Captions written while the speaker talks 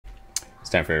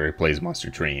time for Eric Plays Monster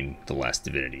Train: The Last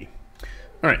Divinity.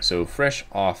 Alright, so fresh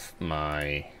off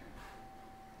my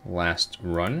last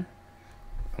run,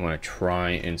 I want to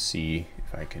try and see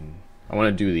if I can... I want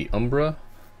to do the Umbra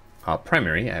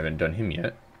primary. I haven't done him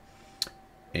yet.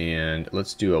 And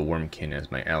let's do a Wormkin as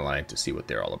my ally to see what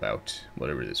they're all about,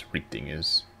 whatever this Reek thing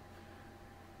is.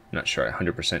 Not sure I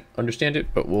 100% understand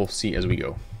it, but we'll see as we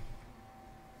go.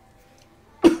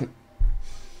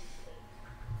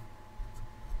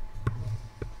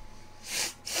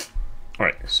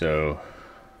 Alright, so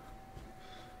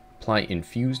apply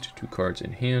infused, 2 cards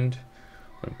in hand.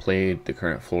 When played, the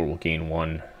current floor will gain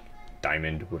 1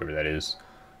 diamond, whatever that is.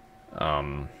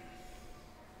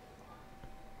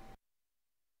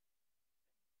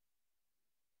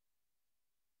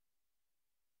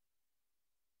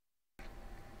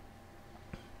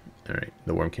 Alright,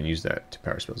 the worm can use that to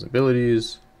power spells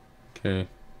abilities. Okay.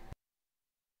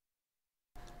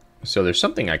 So there's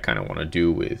something I kind of want to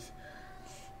do with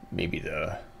maybe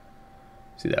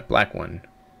see that black one.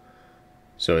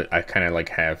 So I kind of like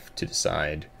have to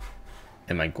decide,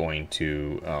 am I going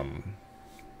to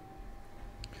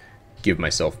give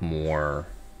myself more,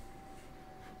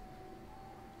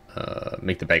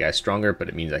 make the bad guy stronger, but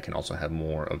it means I can also have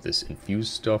more of this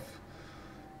infused stuff.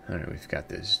 I don't know, we've got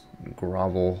this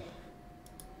grovel.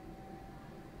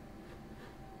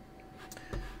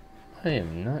 I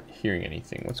am not hearing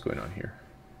anything. What's going on here?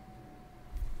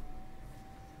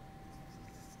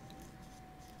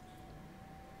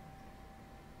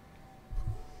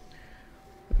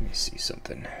 Let me see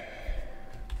something.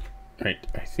 Alright,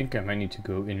 I think I might need to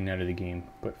go in and out of the game,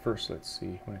 but first let's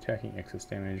see. When attacking, excess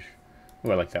damage.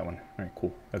 Oh, I like that one. Alright,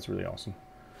 cool. That's really awesome.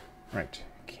 Alright,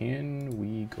 can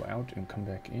we go out and come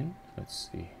back in? Let's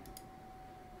see.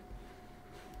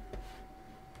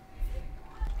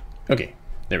 Okay,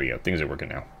 there we go. Things are working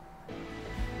now.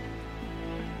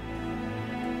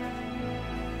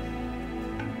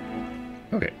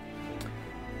 Okay.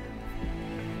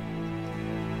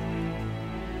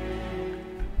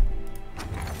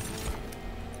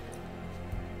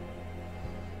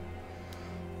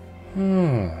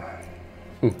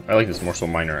 Ooh, I like this morsel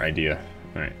miner idea.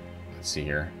 Alright, let's see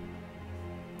here.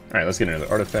 Alright, let's get another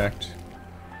artifact.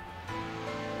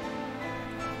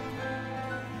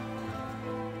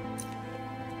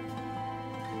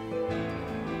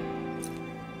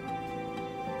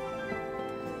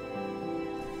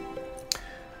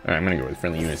 Alright, I'm gonna go with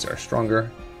friendly units that are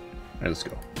stronger. Alright, let's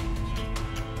go.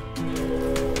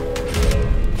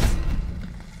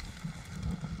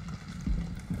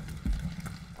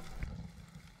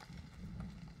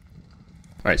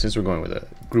 Alright, since we're going with a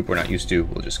group we're not used to,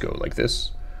 we'll just go like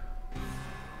this.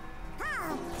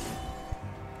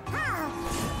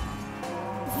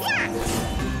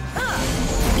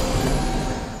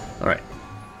 Alright.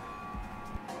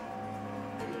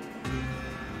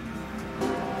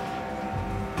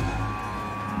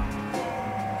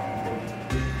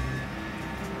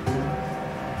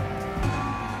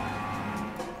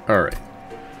 Alright.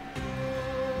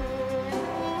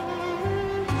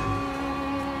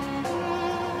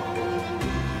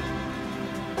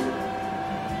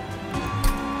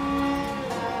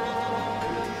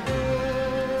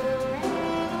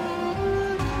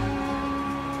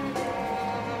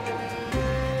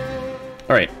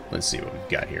 Alright, let's see what we've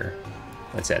got here.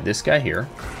 Let's add this guy here.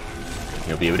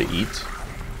 He'll be able to eat.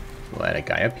 We'll add a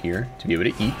guy up here to be able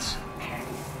to eat.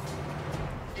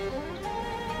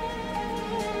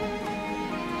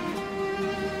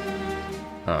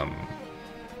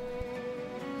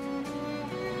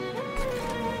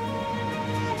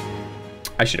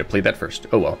 I should have played that first.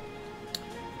 Oh well.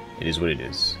 It is what it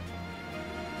is.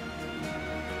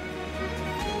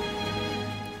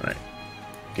 Alright.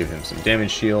 Give him some damage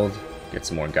shield. Get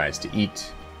some more guys to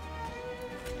eat.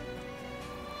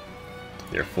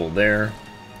 They're full there.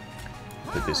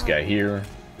 Put this guy here.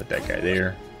 Put that guy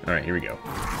there. Alright, here we go.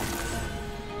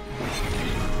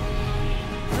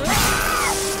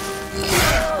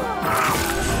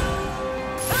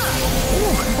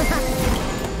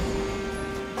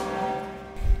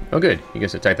 Oh good, you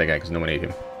gets to attack that guy because no one ate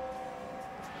him.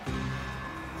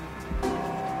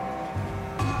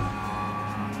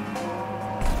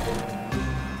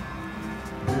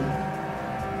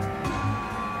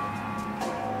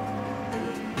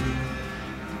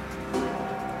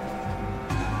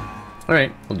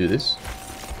 Alright, we'll do this.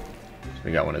 So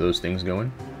we got one of those things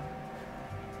going.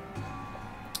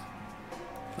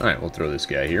 Alright, we'll throw this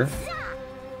guy here.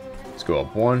 Let's go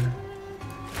up 1.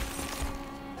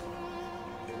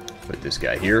 Put this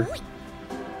guy here.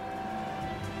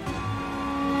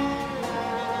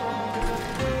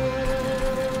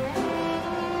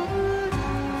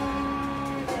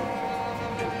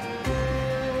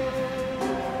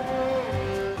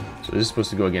 So this is supposed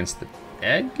to go against the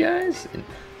bad guys?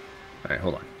 Alright,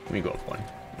 hold on. Let me go up one.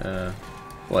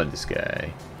 We'll add this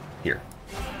guy here.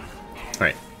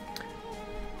 Alright.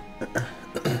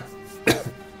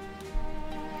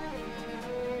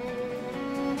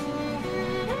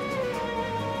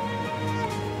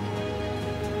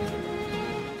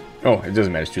 Oh, it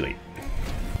doesn't matter, it's too late.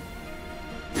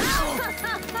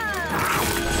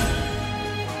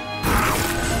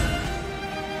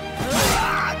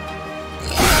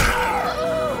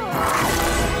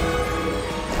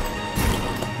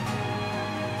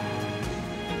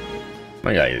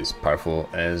 My guy is powerful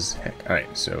as heck.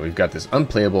 Alright, so we've got this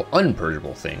unplayable,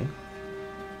 unpurgeable thing.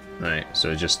 Alright, so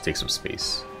it just takes up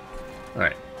space.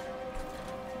 Alright.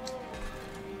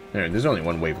 Alright, there's only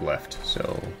one wave left,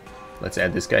 so let's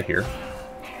add this guy here.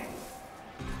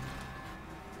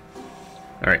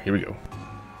 Alright, here we go.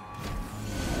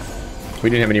 We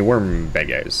didn't have any worm bad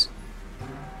guys.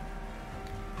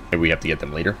 Maybe we have to get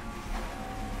them later.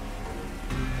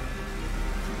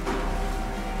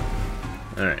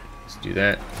 Alright, let's do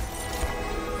that.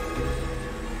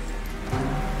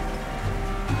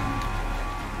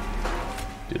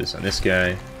 Do this on this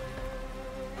guy.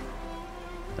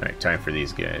 Alright, time for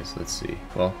these guys. Let's see.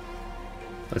 Well,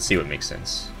 let's see what makes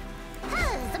sense.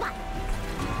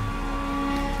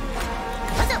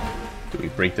 Do we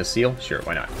break the seal? Sure,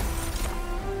 why not?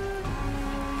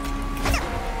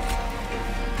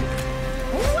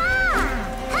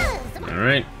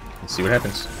 Alright, let's see what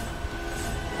happens.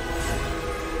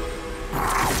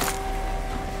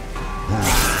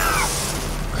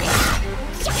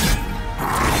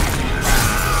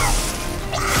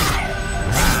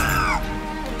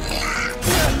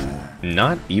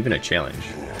 Not even a challenge.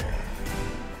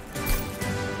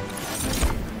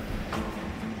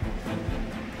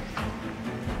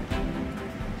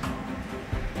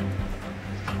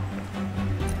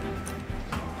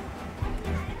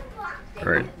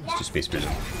 Alright, let's do Space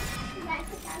Prism.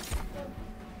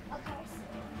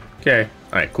 Okay,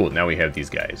 alright, cool. Now we have these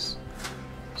guys.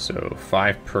 So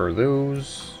 5 per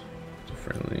those.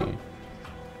 Friendly.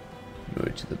 Move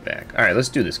it to the back. Alright, let's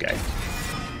do this guy.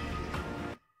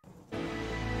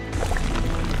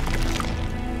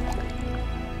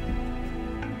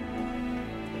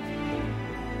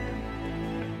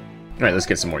 Alright, let's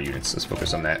get some more units. Let's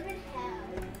focus on that.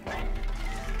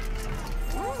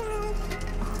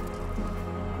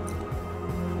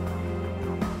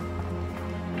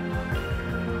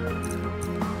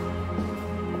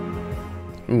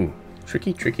 Ooh,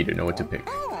 tricky to know what to pick.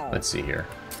 Let's see here.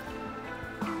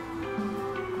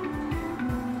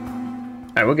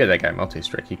 Alright, we'll get that guy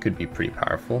multi-strike. He could be pretty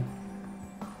powerful.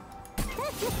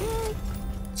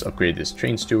 Let's upgrade this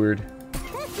train steward.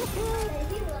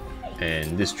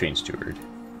 And this train steward.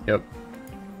 Yep.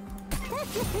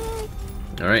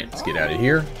 Alright, let's get out of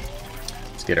here.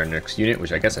 Let's get our next unit,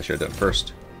 which I guess I should have done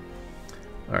first.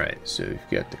 Alright, so we've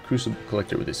got the Crucible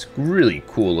Collector with this really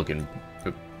cool looking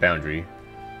boundary.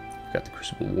 We've got the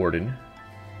Crucible Warden.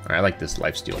 Alright, I like this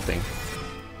lifesteal thing.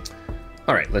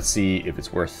 Alright, let's see if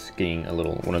it's worth getting a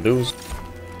little one of those.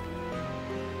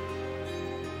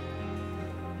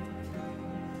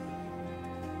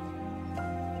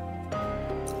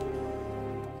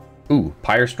 Ooh,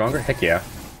 Pyre Stronger? Heck yeah.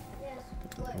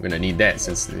 I'm gonna need that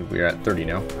since we're at 30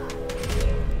 now.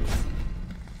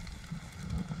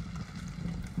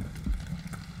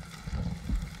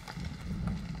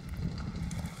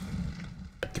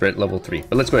 Threat level 3.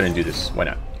 But let's go ahead and do this. Why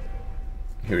not?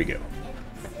 Here we go.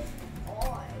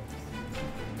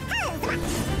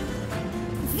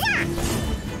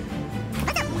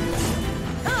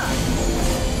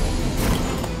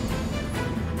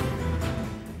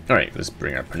 Alright, let's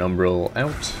bring our Penumbral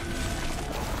out.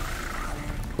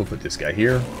 We'll put this guy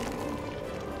here.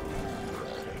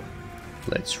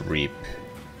 Let's reap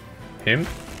him.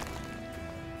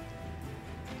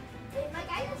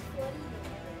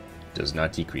 Does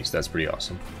not decrease, that's pretty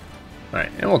awesome.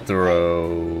 Alright, and we'll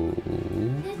throw...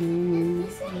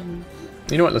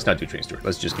 You know what, let's not do Train Steward,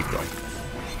 let's just keep going.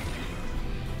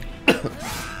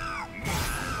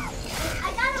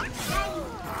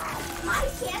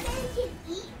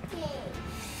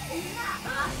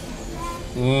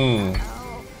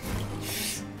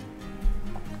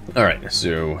 Alright,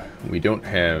 so we don't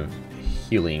have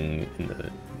healing in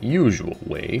the usual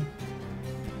way.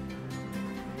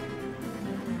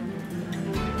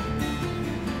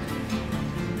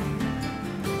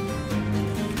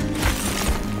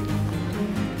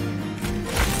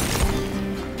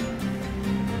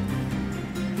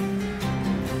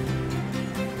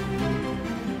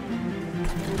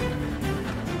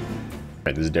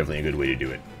 Alright, this is definitely a good way to do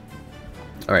it.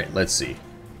 Alright, let's see.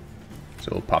 So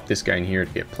we'll pop this guy in here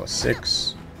to get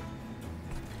 +6.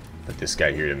 Put this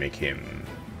guy here to make him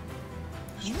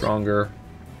stronger.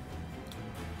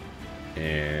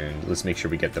 And let's make sure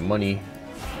we get the money.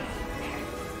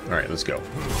 Alright, let's go.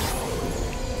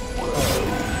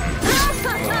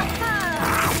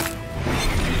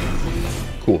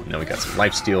 Cool, now we got some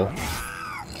lifesteal.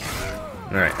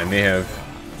 Alright, I may have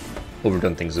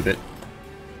overdone things a bit.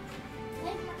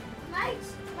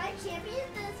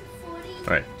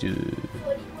 Alright,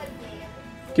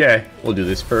 okay, we'll do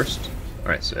this first.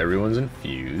 Alright, so everyone's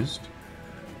infused.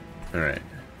 Alright.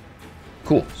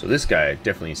 Cool, so this guy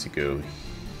definitely needs to go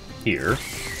here.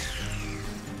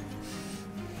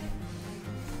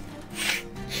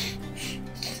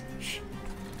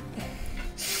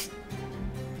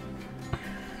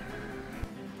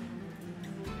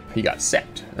 He got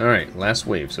sapped. Alright, last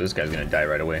wave, so this guy's gonna die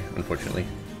right away, unfortunately.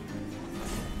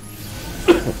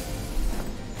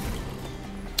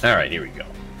 Alright, here we go.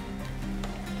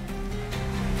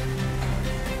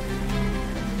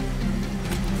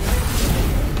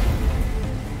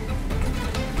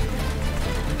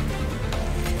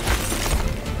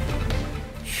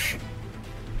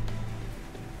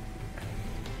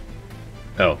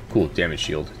 Oh, cool, damage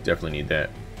shield. Definitely need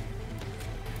that.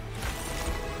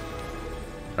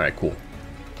 Alright, cool.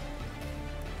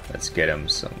 Let's get him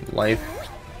some life.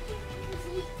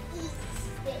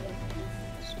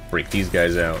 Let's break these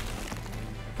guys out.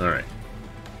 Alright.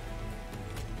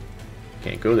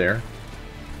 Can't go there.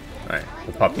 Alright,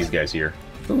 we'll pop these guys here.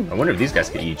 Ooh, I wonder if these guys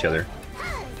can eat each other.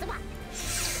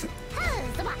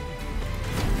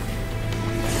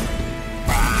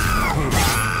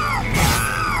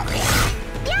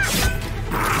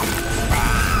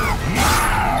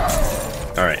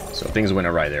 Alright, so things went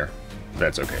awry there.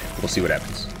 That's okay. We'll see what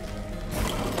happens.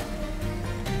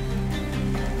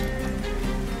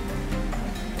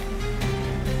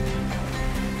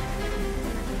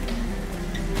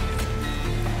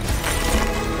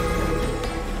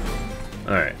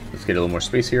 Alright, let's get a little more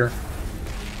space here.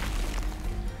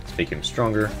 Let's make him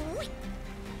stronger.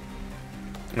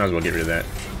 Might as well get rid of that.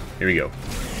 Here we go.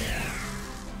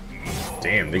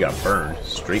 Damn, they got burned.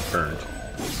 Straight burned.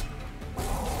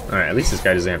 Alright, at least this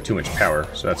guy doesn't have too much power,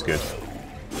 so that's good.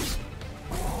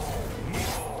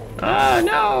 Ah,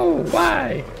 no!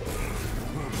 Why?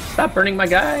 Stop burning my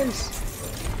guys!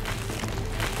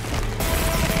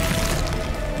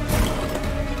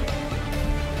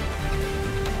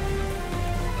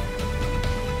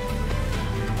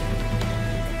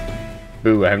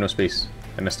 Boo, I have no space.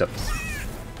 I messed up.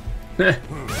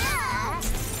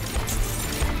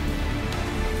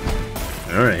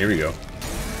 Alright, here we go.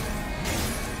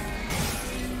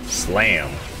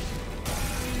 Slam.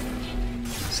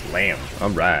 Slam.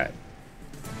 Alright.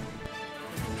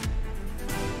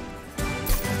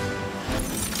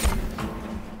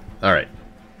 Alright.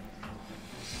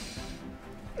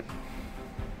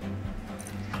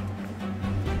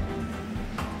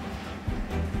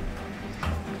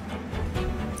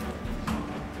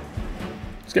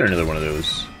 Let's get another one of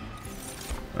those.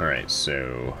 Alright,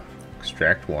 so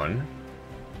extract 1.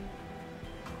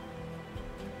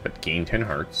 But gain 10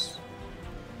 hearts.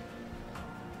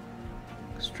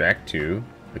 Extract 2,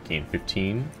 but gain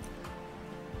 15.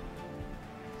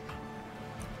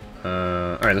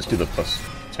 Alright, let's do the plus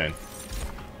 10.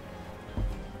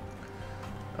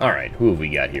 Alright, who have we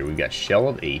got here? We got Shell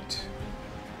of 8.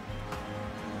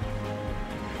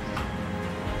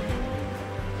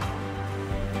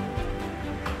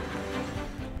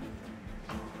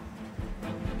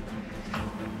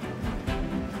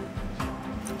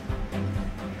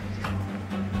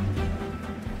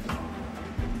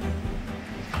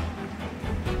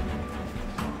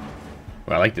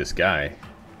 Well, I like this guy.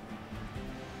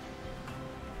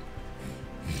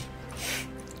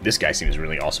 This guy seems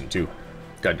really awesome too.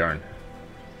 God darn.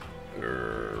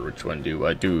 Which one do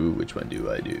I do? Which one do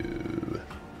I do?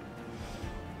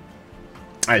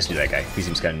 I just do that guy. He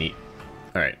seems kind of neat.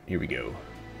 Alright, here we go.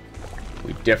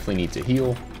 We definitely need to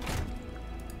heal.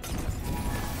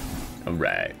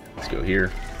 Alright, let's go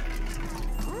here.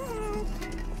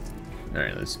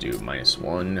 Alright, let's do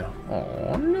 -1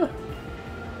 on.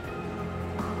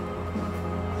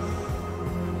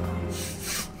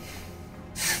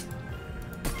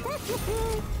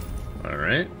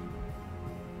 Alright.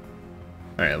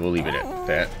 Alright, we'll leave it at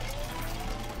that.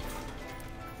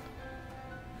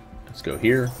 Let's go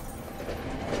here.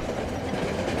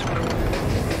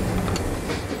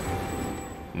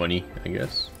 Money, I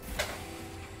guess.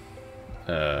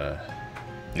 Nah.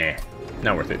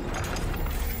 Not worth it.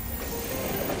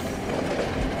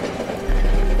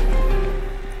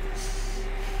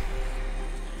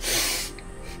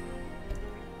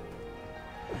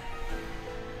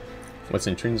 What's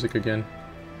intrinsic again?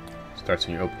 Starts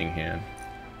in your opening hand.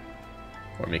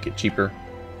 Or make it cheaper.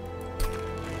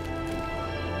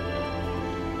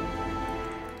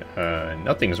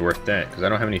 Nothing's worth that, because I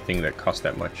don't have anything that costs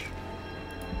that much.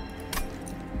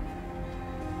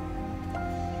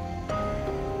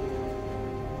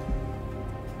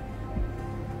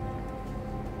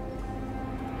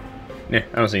 Nah,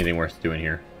 I don't see anything worth doing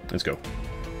here. Let's go.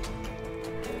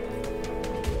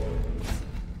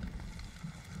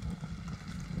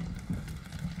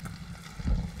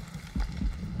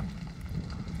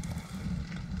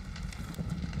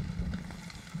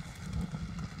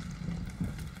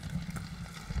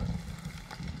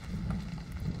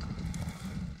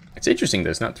 It's interesting that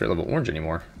it's not threat level orange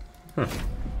anymore. Huh.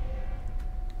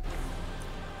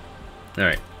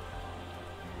 Alright.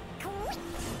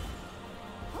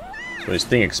 So this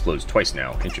thing explodes twice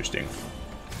now. Interesting.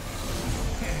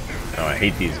 Oh, I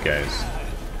hate these guys.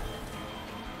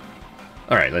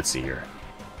 Alright, let's see here.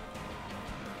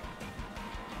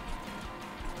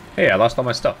 Hey, I lost all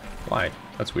my stuff. Why?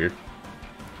 That's weird.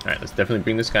 Alright, let's definitely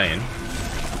bring this guy in.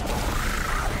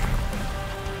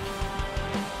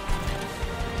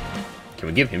 Can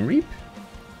we give him Reap?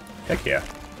 Heck yeah.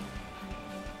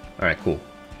 Alright, cool.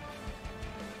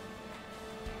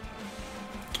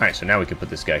 Alright, so now we can put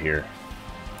this guy here.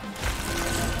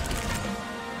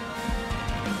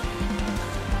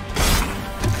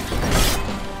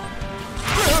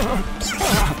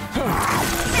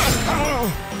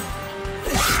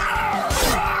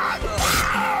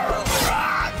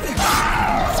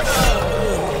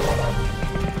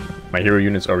 My hero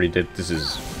unit's already dead. This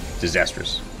is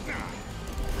disastrous.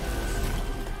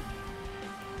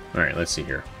 Alright, let's see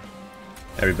here.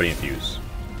 Everybody infuse.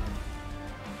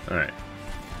 Alright.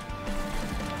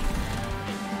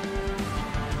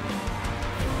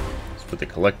 Let's put the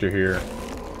collector here.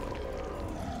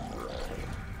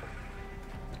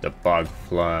 The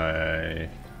bogfly.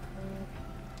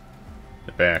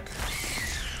 The back.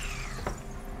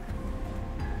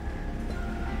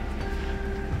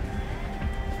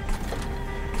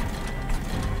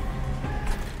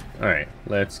 Alright,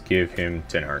 let's give him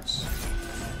 10 hearts.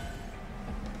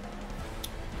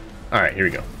 Alright, here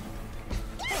we go.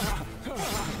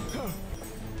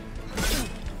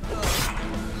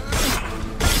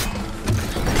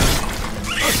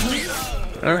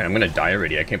 Alright, I'm gonna die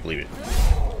already. I can't believe it.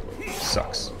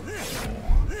 Sucks.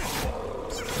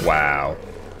 Wow.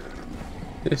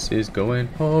 This is going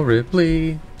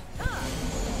horribly.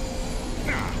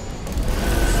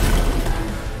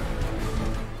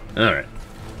 Alright.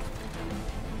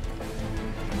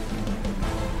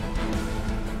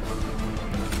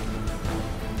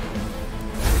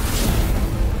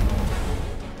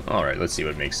 Alright, let's see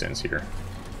what makes sense here.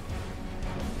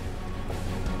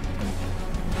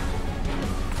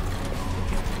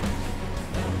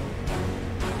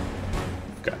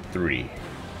 We've got 3.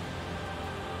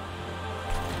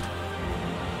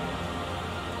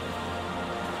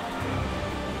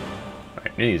 Alright,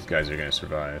 none of these guys are going to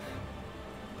survive.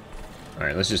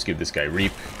 Alright, let's just give this guy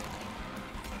Reap.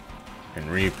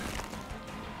 And Reap.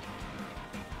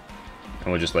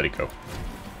 And we'll just let it go.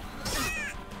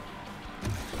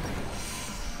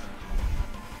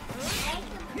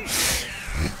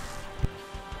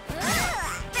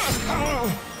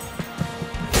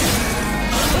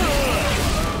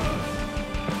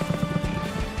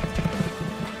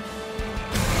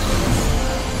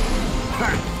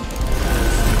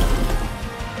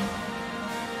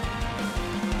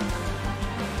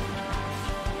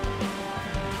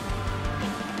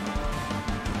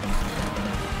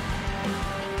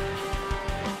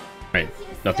 Right,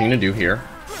 nothing to do here.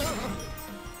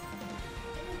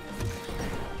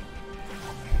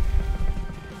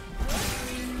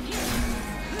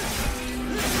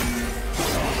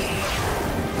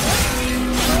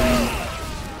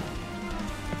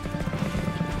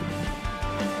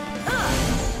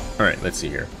 Alright, let's see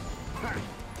here.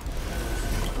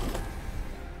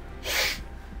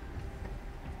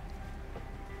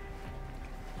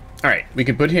 Alright, we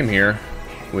can put him here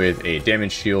with a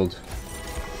damage shield.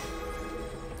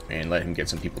 And let him get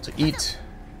some people to eat.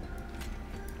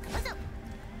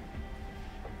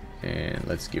 And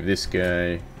let's give this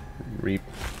guy Reap.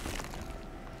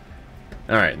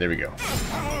 Alright, there we go.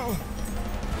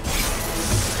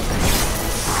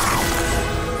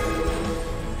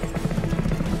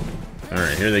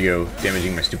 Alright, here they go,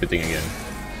 damaging my stupid thing again.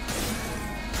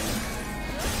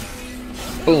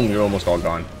 Boom, you're almost all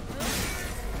gone.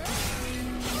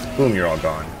 Boom, you're all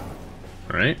gone.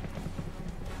 Alright.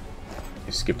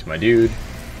 Skip to my dude.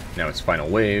 Now it's final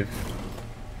wave.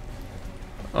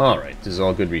 Alright, this is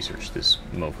all good research, this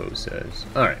mofo says.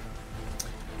 Alright.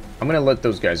 I'm gonna let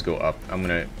those guys go up. I'm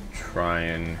gonna try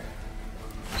and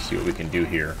see what we can do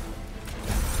here.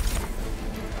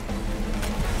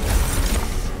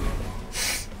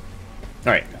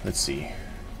 Alright, let's see.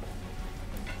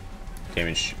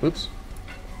 Damage, oops.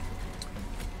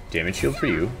 Damage shield for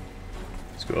you.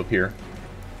 Let's go up here.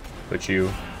 Put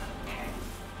you.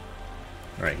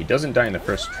 Alright, he doesn't die in the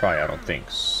first try, I don't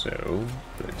think. So,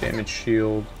 put a damage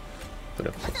shield. Put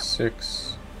a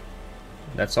 +6.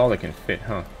 That's all that can fit,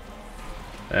 huh?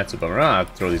 That's a bummer. I'll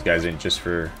throw these guys in just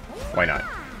for... why not?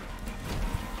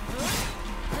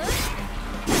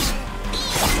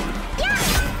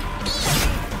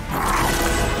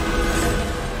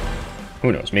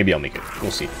 Who knows? Maybe I'll make it.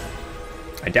 We'll see.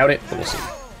 I doubt it, but we'll see.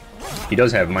 He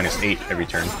does have -8 every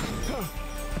turn.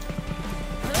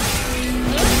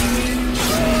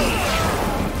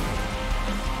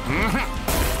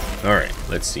 Alright,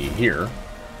 let's see here.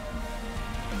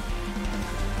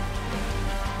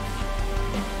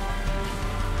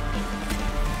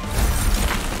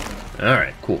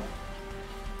 Alright, cool.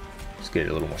 Let's get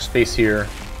a little more space here.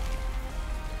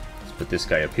 Let's put this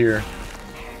guy up here.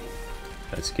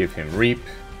 Let's give him Reap.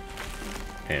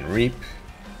 And Reap.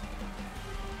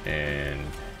 And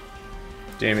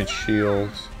Damage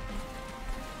Shield.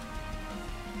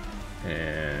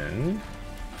 And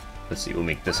let's see, we'll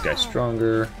make this guy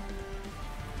stronger.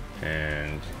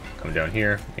 And come down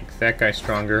here, make that guy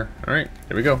stronger. Alright,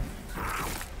 there we go.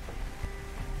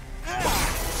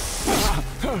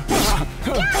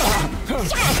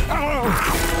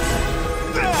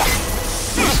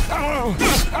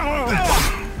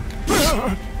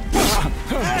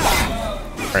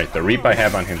 Alright, the Reap I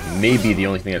have on him may be the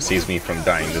only thing that saves me from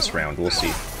dying this round. We'll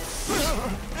see.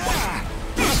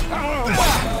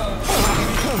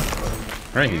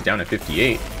 Alright, he's down at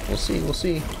 58. We'll see, we'll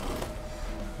see.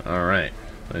 Alright,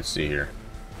 let's see here.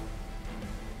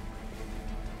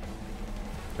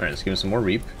 Alright, let's give him some more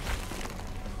Reap.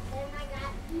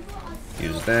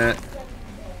 Use that.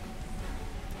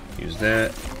 Use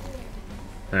that.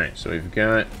 Alright, so we've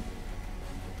got...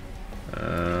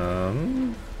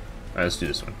 Alright, let's do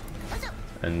this one.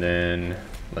 And then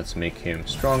let's make him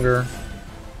stronger.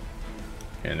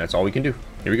 And that's all we can do.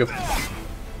 Here we go.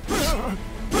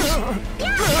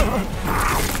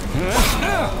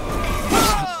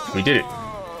 We did it.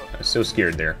 I was so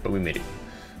scared there, but we made it.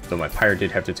 Though my pyre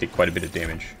did have to take quite a bit of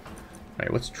damage.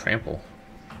 Alright, what's Trample?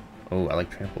 Oh, I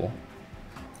like Trample.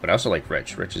 But I also like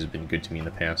Wretch. Wretch has been good to me in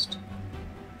the past.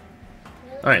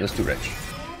 Alright, let's do Wretch.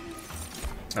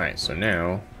 Alright, so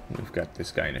now we've got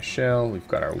this guy in a shell. We've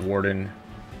got our Warden.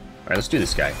 Alright, let's do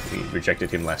this guy. We rejected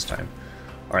him last time.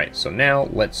 Alright, so now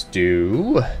let's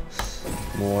do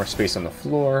more space on the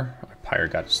floor. Our pyre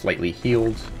got slightly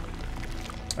healed.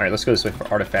 Alright, let's go this way for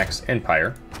artifacts and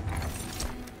pyre.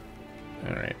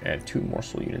 Alright, add 2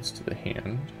 morsel units to the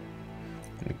hand.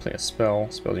 Let me play a spell.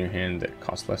 Spells in your hand that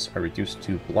cost less are reduced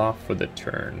to blah for the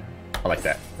turn. I like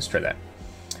that. Let's try that.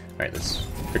 Alright, let's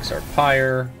fix our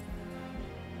pyre.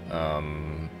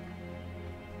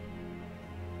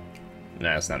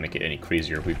 Nah, let's not make it any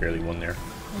crazier. We barely won there.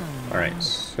 Alright,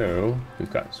 so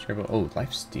we've got... oh,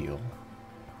 lifesteal.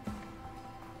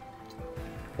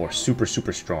 Or super,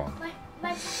 super strong.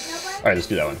 Alright, let's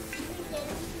do that one.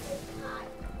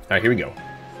 Alright, here we go.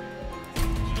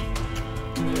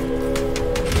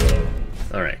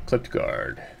 Alright, clipped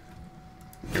guard.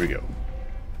 Here we go.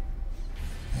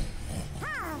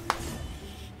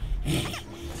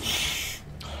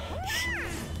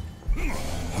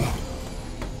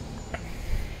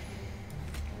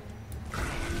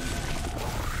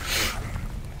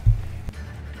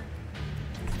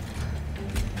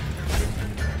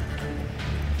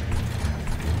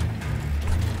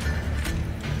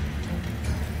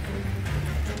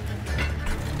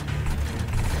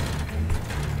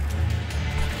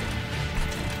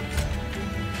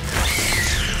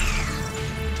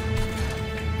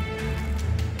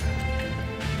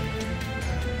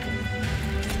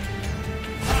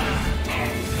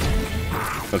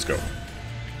 Let's go.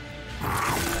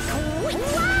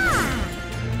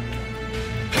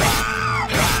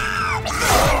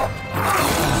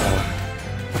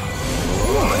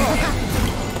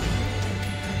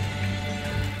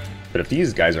 But if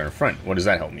these guys are in front, what does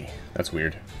that help me? That's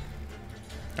weird.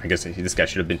 I guess this guy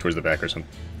should have been towards the back or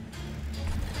something.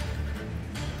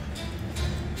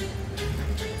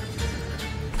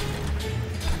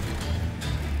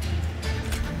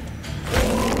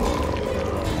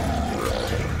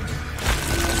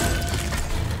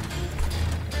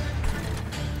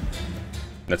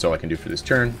 That's all I can do for this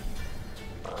turn.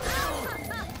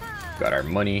 Got our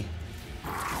money.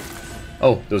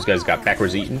 Oh, those guys got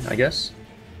backwards eaten, I guess.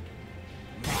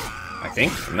 I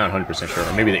think. I'm not 100% sure.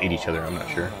 Or maybe they ate each other. I'm not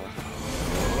sure.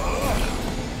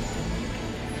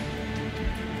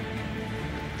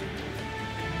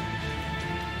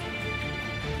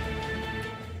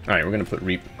 Alright, we're going to put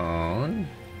Reap on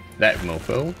that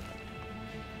mofo.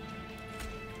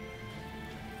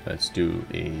 Let's do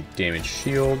a damage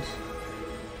shield.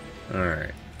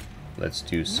 Alright. Let's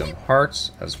do some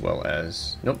hearts as well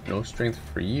as... Nope, no strength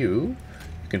for you.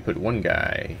 You can put one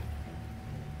guy.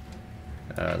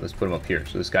 Let's put him up here.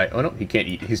 So this guy... Oh no, he can't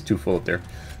eat. He's too full up there.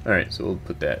 Alright, so we'll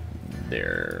put that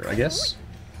there, I guess.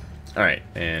 Alright,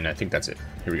 and I think that's it.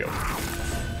 Here we go.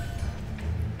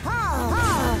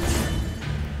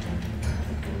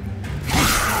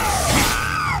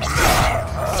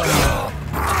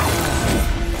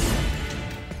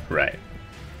 Right.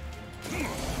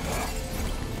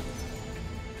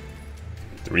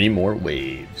 3 more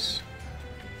waves.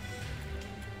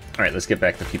 Alright, let's get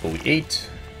back to people we ate.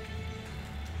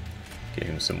 Give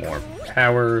him some more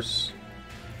powers.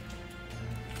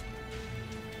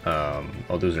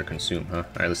 Oh, those are consumed, huh?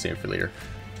 Alright, let's save it for later.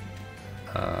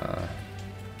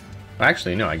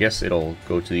 Actually, no, I guess it'll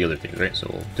go to the other things, right? So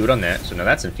we'll do it on that. So now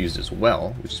that's infused as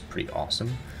well, which is pretty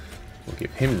awesome. We'll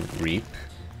give him Reap.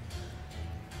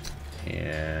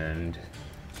 And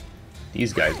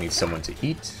these guys need someone to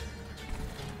eat.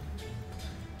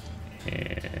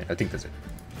 And I think that's it.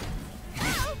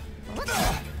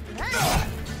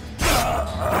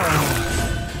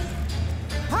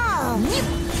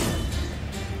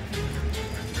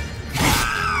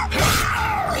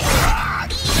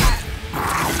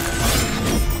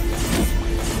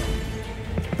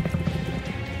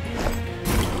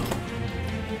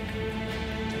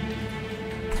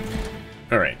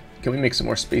 Alright, can we make some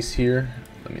more space here?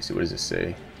 Let me see, what does this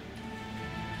say?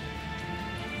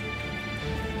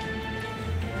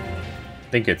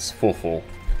 I think it's full.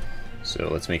 So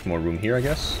let's make more room here, I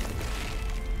guess.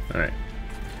 Alright.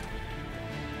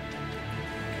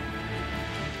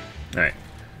 Alright.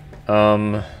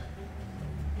 Alright,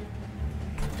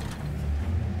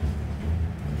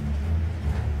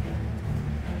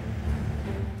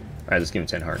 let's give him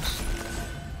 10 hearts.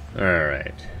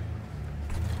 Alright.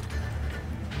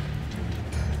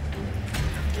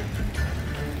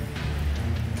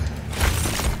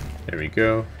 There we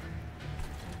go.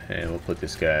 And we'll put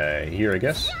this guy here, I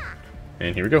guess.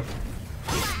 And here we go.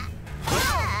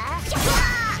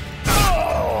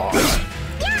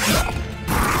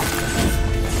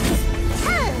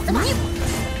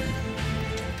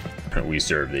 We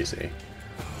serve, they say.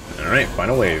 Alright,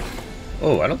 final wave.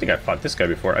 Oh, I don't think I fought this guy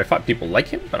before. I fought people like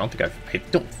him, but I don't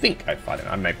think I fought him.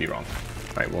 I might be wrong.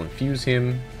 Alright, we'll infuse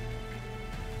him.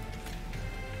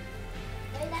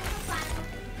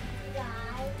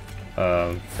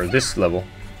 For this level.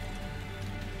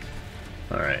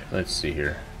 Alright, let's see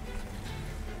here.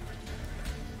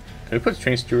 Can we put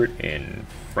Train Steward in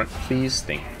front, please?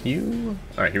 Thank you.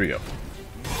 Alright, here we go.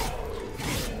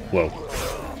 Whoa.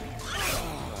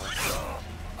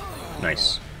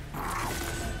 Nice.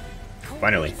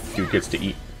 Finally, dude gets to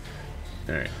eat.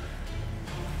 Alright.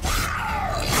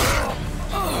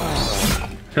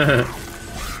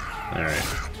 Alright.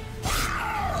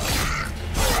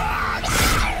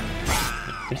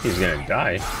 I think he's gonna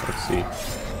die. Let's see.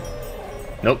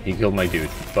 Nope, he killed my dude.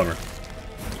 Bummer.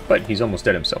 But he's almost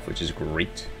dead himself, which is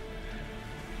great.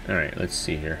 Alright, let's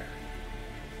see here.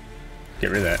 Get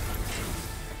rid of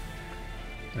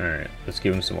that. Alright, let's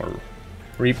give him some more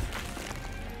Reap.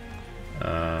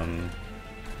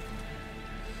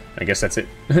 I guess that's it.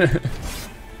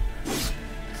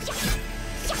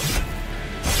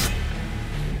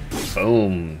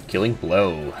 Boom! Killing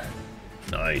blow.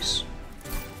 Nice.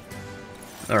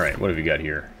 Alright, what have we got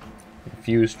here?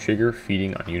 Infuse trigger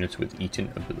feeding on units with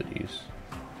eaten abilities.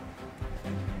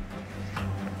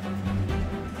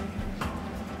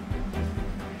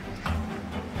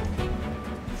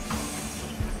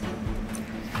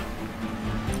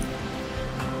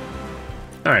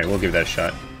 Alright, we'll give that a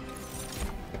shot.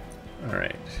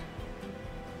 Alright.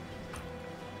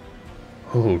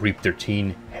 Oh, Reap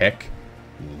 13. Heck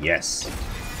yes.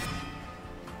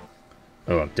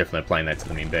 Oh, I'm definitely applying that to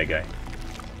the main bad guy.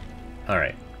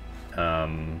 Alright.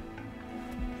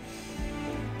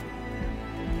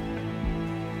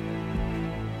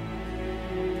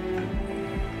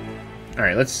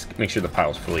 Alright, let's make sure the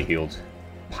pile's fully healed.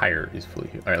 Pyre is fully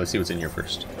healed. Alright, let's see what's in here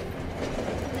first.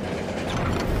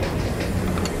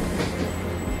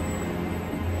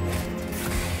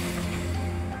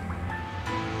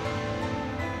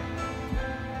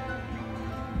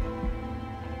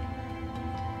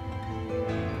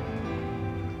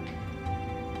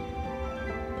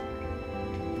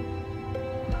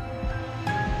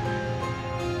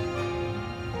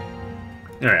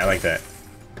 Alright, I like that.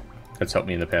 That's helped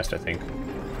me in the past, I think.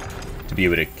 To be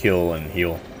able to kill and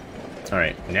heal.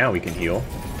 Alright, now we can heal.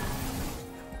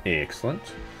 Excellent.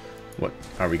 What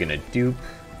are we gonna dupe?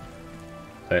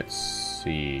 Let's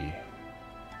see.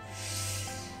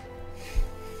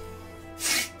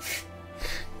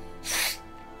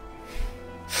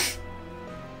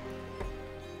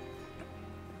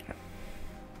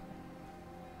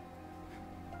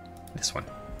 This one.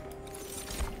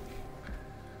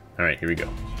 Alright, here we go.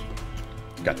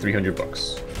 Got 300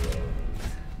 bucks.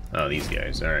 Oh, these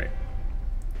guys. Alright.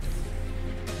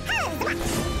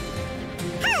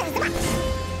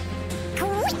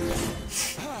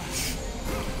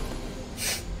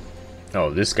 Oh,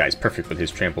 this guy's perfect with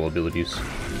his trample abilities.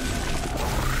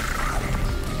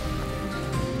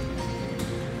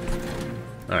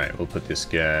 Alright, we'll put this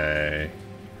guy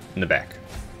in the back.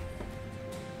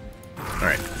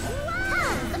 Alright.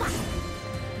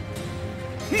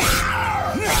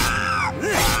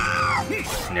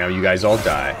 Now you guys all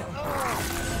die.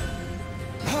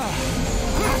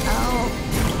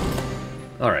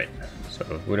 Alright,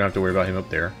 so we don't have to worry about him up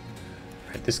there.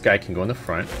 Alright, this guy can go in the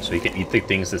front, so he can eat the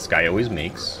things this guy always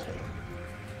makes.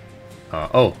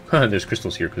 Oh, there's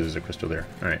crystals here because there's a crystal there.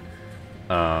 Alright.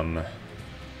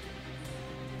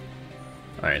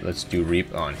 Alright, let's do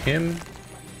Reap on him.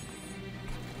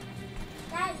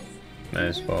 Might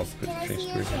as well put Trace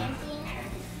to it.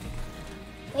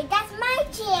 Wait, that's my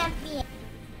champion.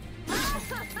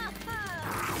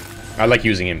 I like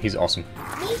using him. He's awesome.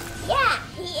 Yeah,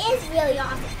 he is really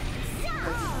awesome.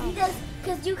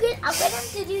 Because you can upgrade him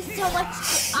to do so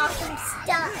much awesome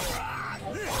stuff.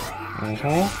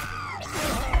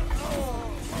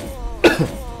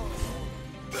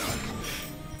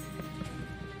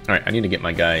 Alright, I need to get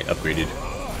my guy upgraded.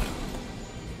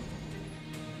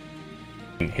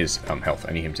 His health.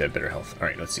 I need him to have better health.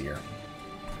 Alright, let's see here.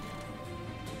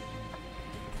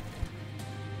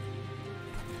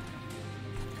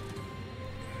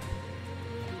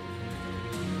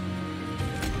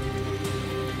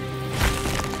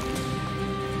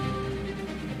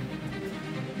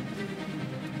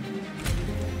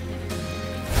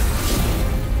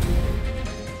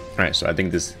 Alright, so I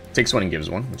think this takes one and gives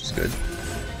one, which is good.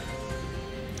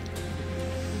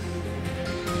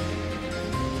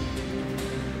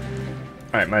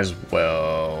 Alright, might as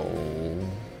well...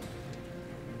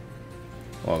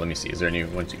 Well, let me see. Is there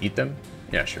anyone to eat them?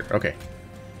 Yeah, sure. Okay.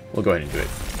 We'll go ahead and do it.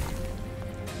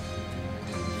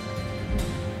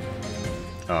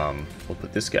 We'll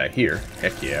put this guy here.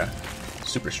 Heck yeah.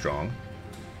 Super strong.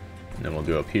 And then we'll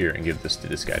go up here and give this to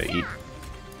this guy to eat.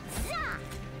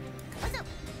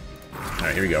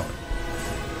 Alright, here we go.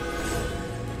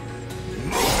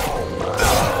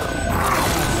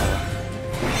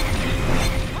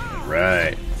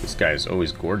 Right. This guy is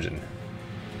always gorging.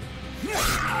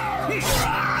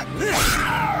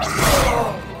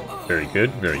 Very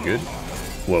good, very good.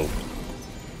 Whoa.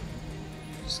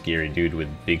 Scary dude with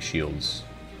big shields.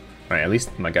 Alright, at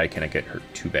least my guy cannot get hurt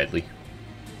too badly.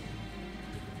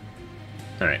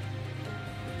 Alright.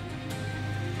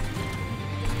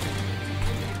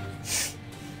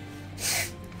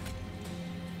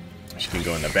 She can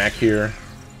go in the back here.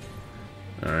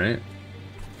 Alright.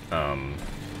 Alright,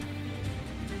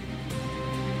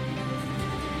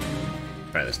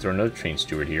 let's throw another train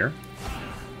steward here.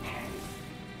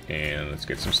 And let's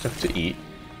get some stuff to eat.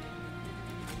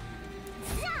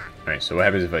 Alright, so what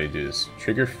happens if I do this?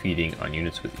 Trigger feeding on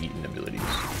units with eaten abilities.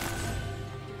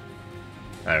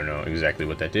 I don't know exactly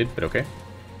what that did, but okay.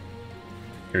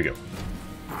 Here we go.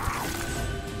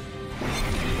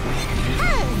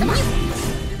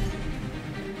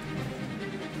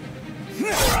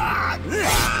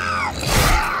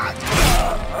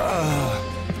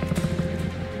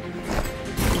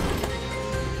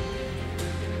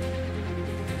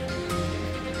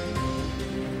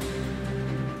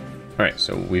 Alright,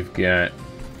 so we've got...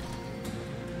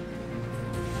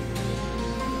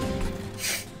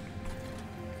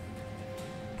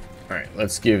 Alright,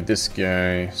 let's give this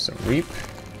guy some Reap.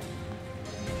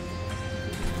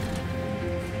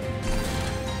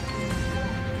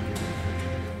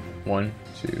 One,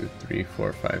 two, three,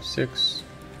 four, five, six.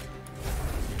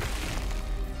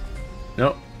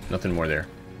 Nope, nothing more there.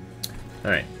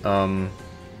 Alright, we'll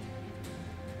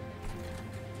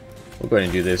go ahead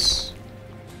and do this.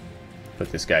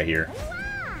 Put this guy here.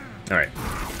 Alright.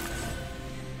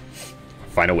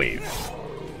 Final wave.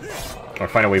 Our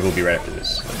final wave will be right after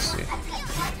this. Let's see.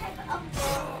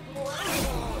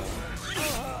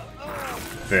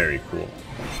 Very cool.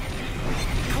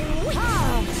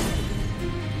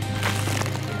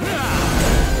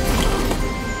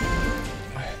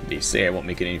 They say I won't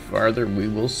make it any farther. We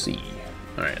will see.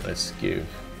 Alright, let's give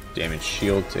damage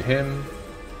shield to him.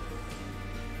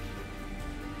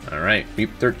 Alright,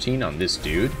 Reap 13 on this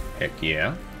dude. Heck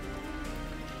yeah.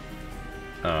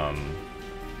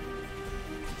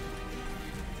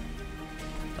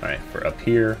 Alright, for up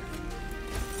here.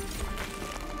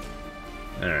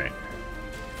 Alright.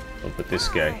 We'll put this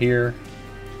guy here.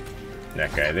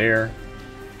 That guy there.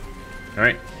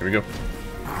 Alright, here we go.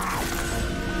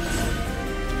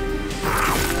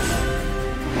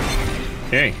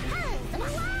 Okay.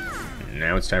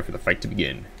 Now it's time for the fight to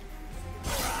begin.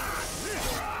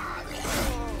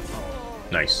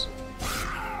 Nice.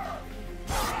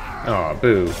 Oh,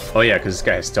 boo. Oh yeah, because this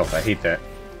guy has stealth. I hate that.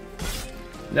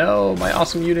 No, my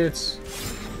awesome units.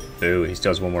 Boo, he still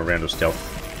has one more round of stealth.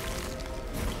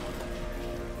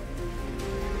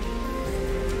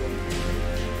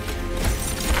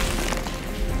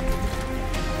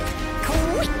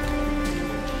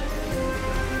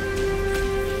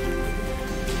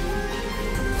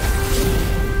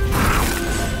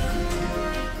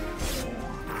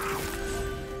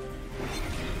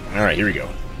 Alright, here we go.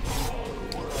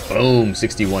 Boom,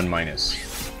 61 minus.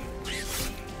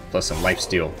 Plus some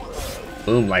lifesteal.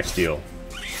 Boom, lifesteal.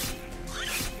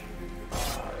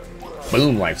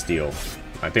 Boom, lifesteal.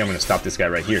 I think I'm going to stop this guy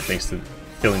right here thanks to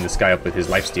filling this guy up with his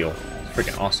lifesteal. It's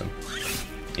freaking awesome.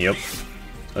 Yep.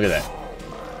 Look at that.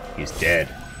 He's dead.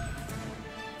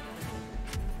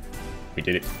 We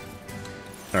did it.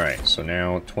 Alright, so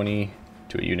now 20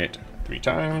 to a unit 3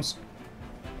 times.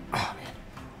 Oh,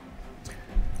 man.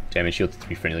 Damage shield to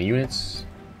 3 friendly units.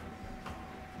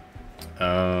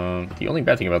 The only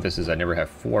bad thing about this is I never have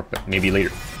 4, but maybe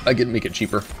later I can make it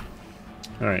cheaper.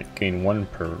 Alright, gain 1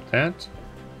 per that.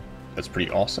 That's pretty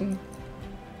awesome.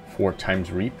 4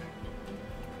 times Reap.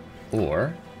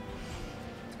 Or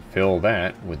fill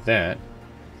that with that.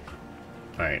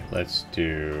 Alright, let's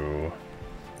do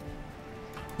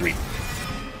Reap.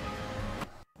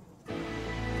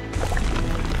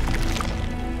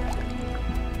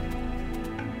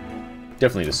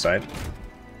 Definitely this side.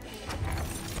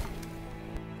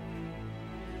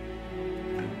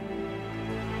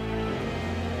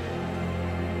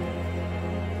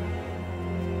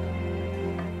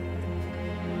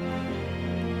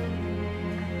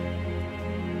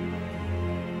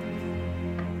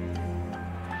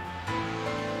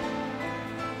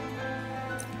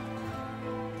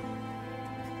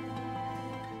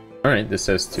 Alright, this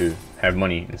says to have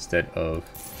money instead of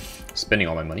spending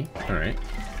all my money. Alright.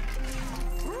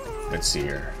 Let's see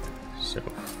here. So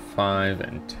 5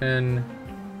 and 10.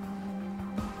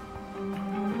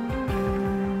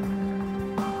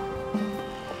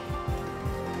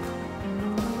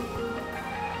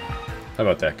 How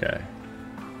about that guy?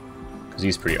 Because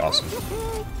he's pretty awesome.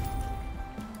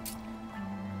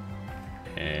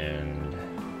 And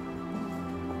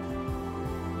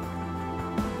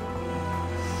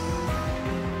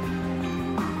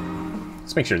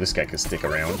let's make sure this guy can stick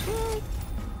around.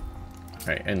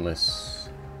 Alright, Endless,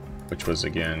 which was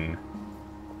again,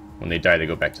 when they die they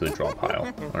go back to the draw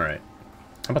pile. Alright,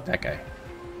 how about that guy?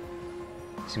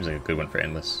 Seems like a good one for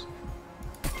Endless.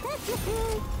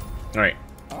 Alright.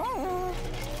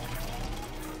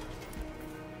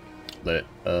 Let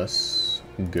us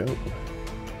go.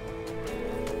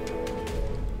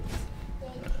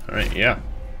 Alright, yeah.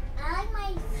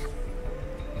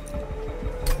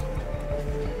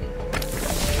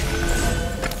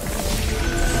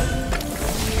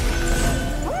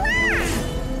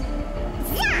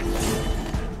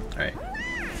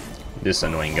 This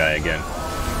annoying guy again.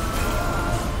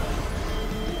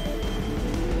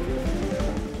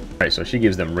 Alright, so she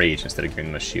gives them rage instead of giving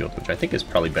them a shield, which I think is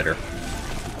probably better.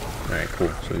 Alright,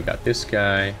 cool. So we got this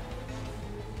guy.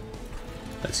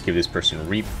 Let's give this person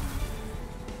Reap.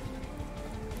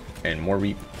 And more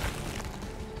Reap.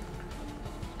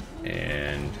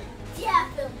 And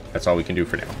that's all we can do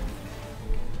for now.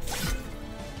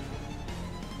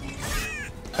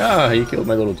 Ah, you killed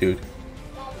my little dude.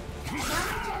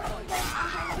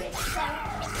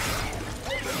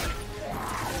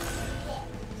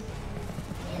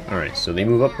 Alright, so they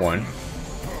move up 1.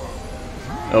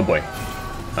 Oh boy.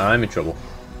 I'm in trouble.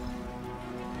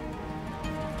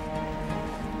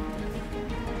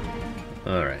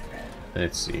 Alright,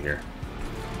 let's see here.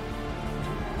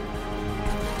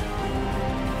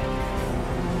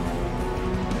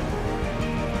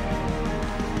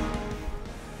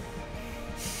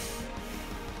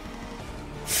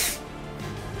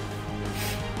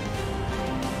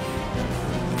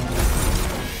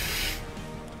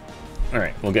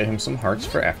 Alright, we'll get him some hearts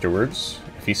for afterwards,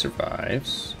 if he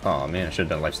survives. Oh man, I should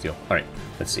have done lifesteal. Alright,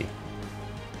 let's see.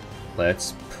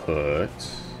 Let's put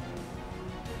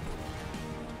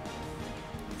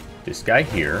this guy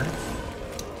here,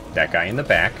 that guy in the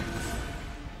back.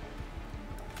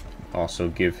 Also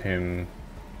give him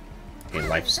a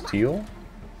lifesteal.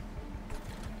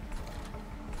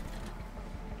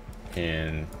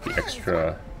 And the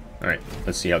extra... Alright,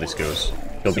 let's see how this goes.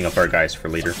 Building up our guys for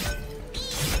later.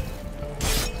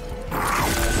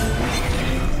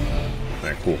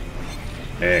 Alright, cool.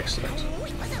 Excellent.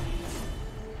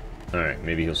 Alright,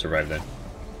 maybe he'll survive then.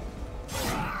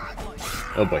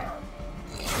 Oh boy.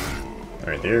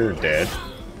 Alright, they're dead.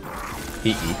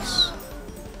 He eats.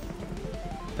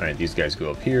 Alright, these guys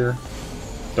go up here.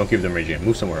 Don't give them rage again.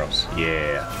 Move somewhere else.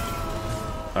 Yeah.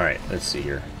 Alright, let's see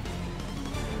here.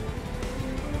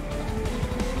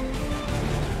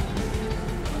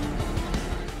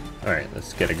 Alright,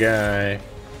 let's get a guy.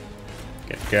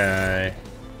 Get a guy.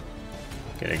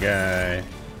 Get a guy.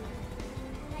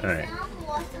 Alright.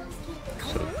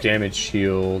 So, damage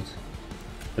shield.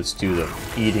 Let's do the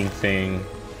eating thing.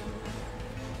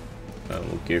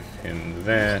 We'll give him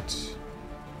that.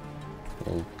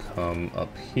 We'll come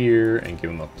up here and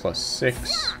give him a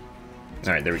 +6.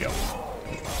 Alright, there we go.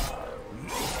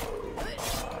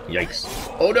 Yikes.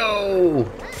 Oh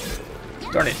no!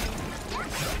 Darn it.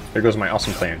 There goes my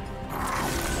awesome plan.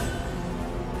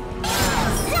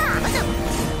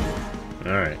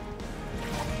 Alright.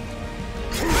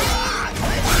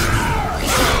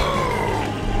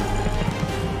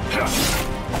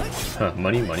 Huh,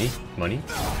 money, money, money.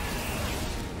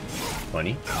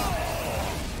 Money.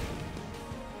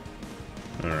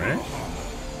 Alright.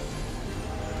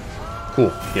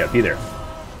 Cool. Yeah, be there.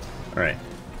 Alright.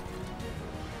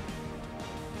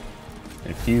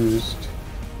 Infused.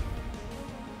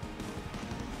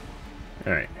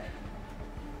 Alright.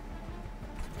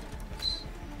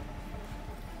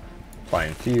 Apply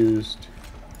infused.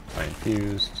 Apply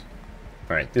infused.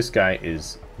 Alright, this guy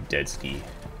is dead ski.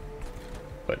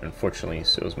 But unfortunately,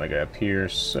 so is my guy up here,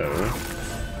 so...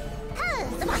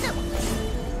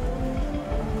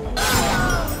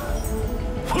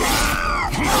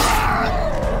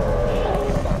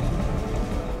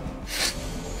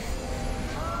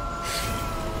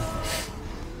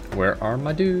 Where are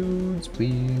my dudes,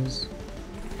 please?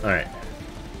 Alright.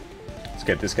 Let's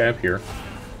get this guy up here.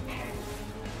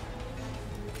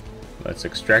 Let's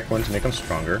extract one to make him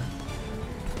stronger.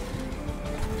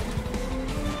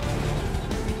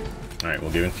 Alright,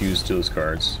 we'll give infused to those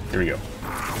cards. Here we go.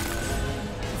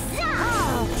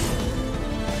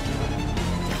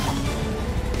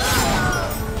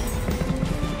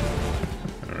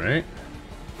 Alright.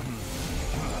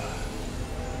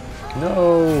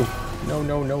 No! No,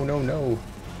 no, no, no, no.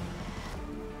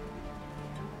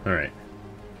 Alright.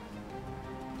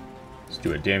 Let's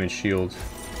do a damage shield.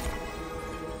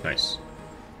 Nice.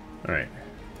 Alright.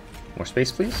 More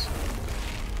space, please?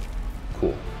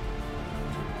 Cool.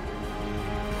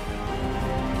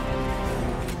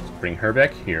 Let's bring her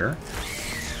back here.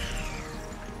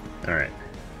 Alright.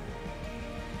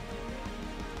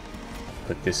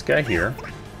 Put this guy here.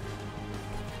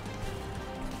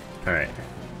 Alright.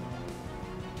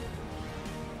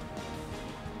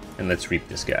 And let's reap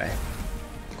this guy.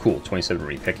 Cool, 27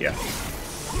 reap, heck yeah.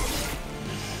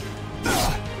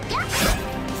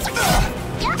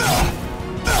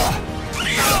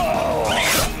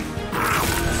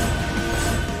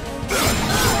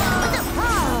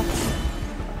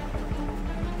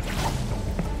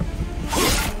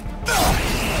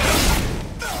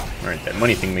 Alright, that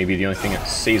money thing may be the only thing that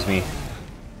saves me.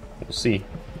 We'll see.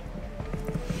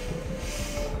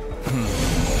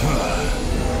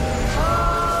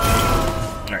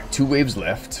 Alright, 2 waves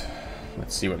left.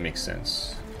 Let's see what makes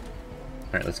sense.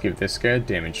 Alright, let's give this guy a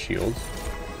damage shield.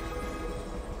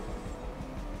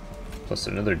 Plus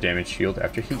another damage shield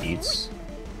after he eats.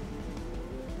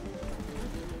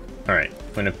 Alright,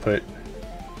 I'm gonna put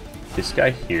this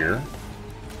guy here.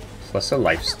 Plus a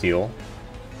lifesteal.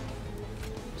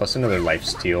 Plus another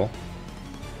lifesteal.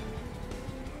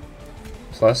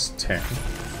 Plus 10.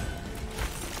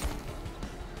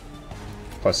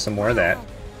 Plus some more of that.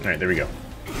 Alright, there we go.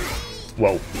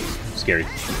 Whoa, scary.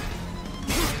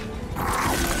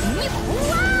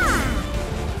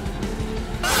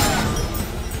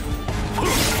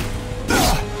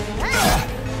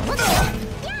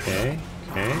 Okay,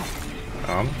 okay.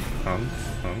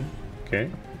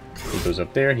 Okay. He goes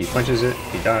up there, he punches it,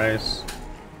 he dies.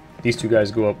 These two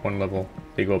guys go up 1 level,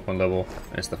 they go up 1 level,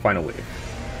 and it's the final wave.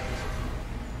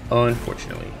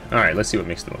 Unfortunately. Alright, let's see what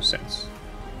makes the most sense.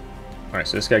 Alright,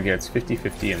 so this guy gets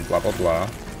 50-50 and blah blah blah.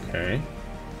 Okay.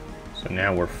 So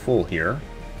now we're full here.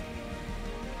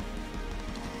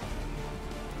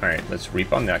 Alright, let's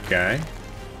reap on that guy.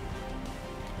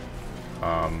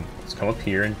 Let's come up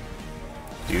here and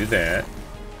do that.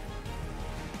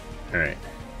 Alright.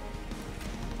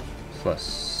 Plus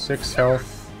 6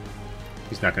 health.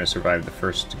 He's not going to survive the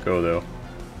first to go, though.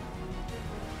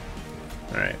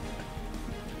 Alright.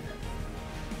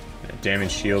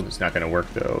 Damage shield is not going to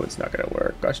work, though. It's not going to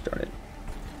work. Gosh darn it.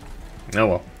 Oh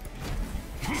well.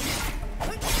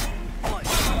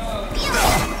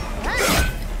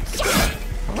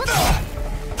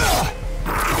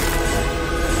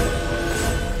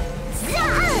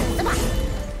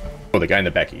 Oh, the guy in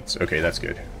the back eats. Okay, that's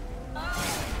good.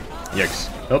 Yikes.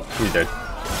 Oh, he's dead.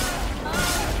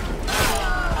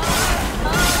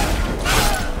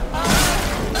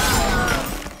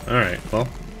 Alright, well.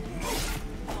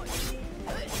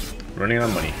 Running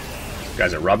on money. You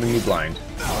guys are robbing me blind.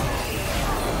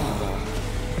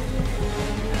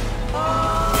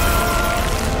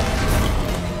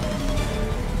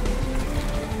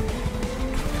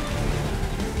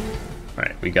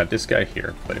 Alright, we got this guy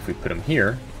here, but if we put him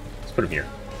here, let's put him here.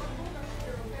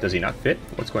 Does he not fit?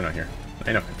 What's going on here? Not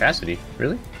enough capacity.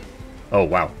 Really? Oh,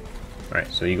 wow.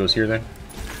 Alright, so he goes here then.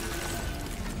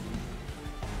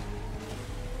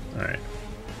 Alright.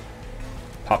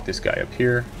 Pop this guy up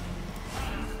here.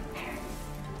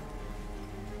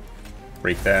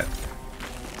 Break that.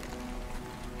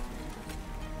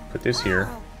 Put this here.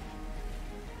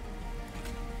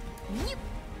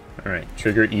 Alright,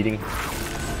 trigger eating.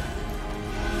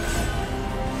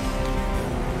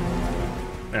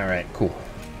 Alright, cool.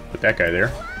 Put that guy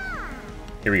there.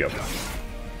 Here we go.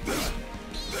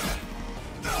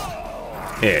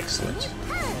 Excellent.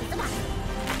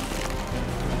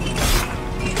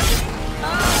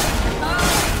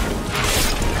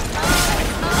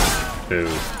 Boo.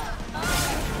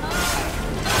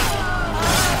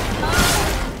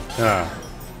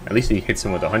 At least he hits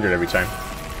him with 100 every time.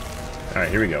 Alright,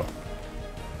 here we go.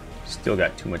 Still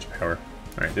got too much power.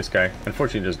 Alright, this guy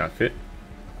unfortunately does not fit.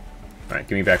 Alright,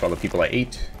 give me back all the people I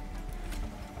ate.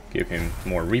 Give him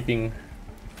more reaping.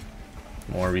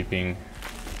 More reaping.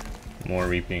 More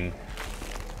reaping.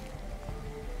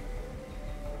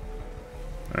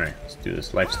 Alright, let's do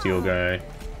this lifesteal guy.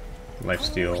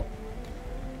 Lifesteal.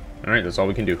 Alright, that's all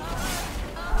we can do.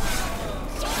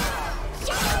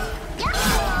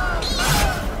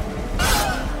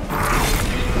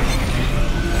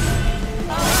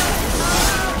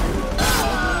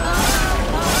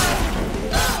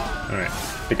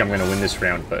 I think I'm going to win this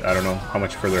round, but I don't know how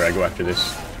much further I go after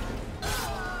this.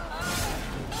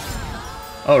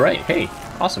 Oh, right. Hey,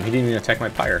 awesome. He didn't even attack my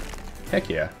pyre. Heck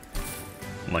yeah.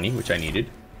 Money, which I needed.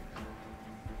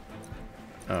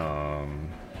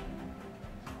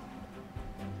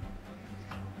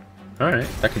 Alright,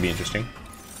 that could be interesting.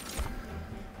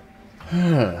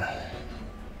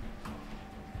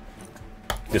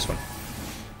 This one.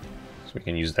 So we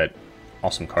can use that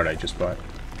awesome card I just bought.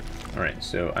 Alright,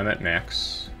 so I'm at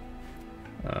max.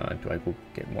 Do I go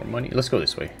get more money? Let's go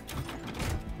this way.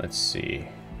 Let's see.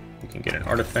 We can get an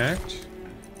artifact.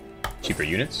 Cheaper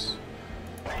units.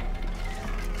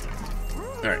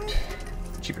 Alright.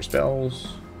 Cheaper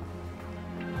spells.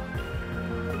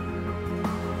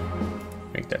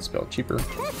 Make that spell cheaper.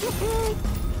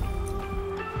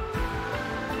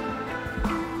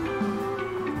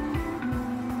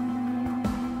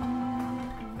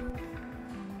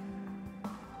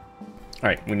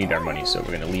 Alright, we need our money, so we're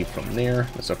going to leave from there.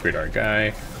 Let's upgrade our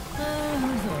guy.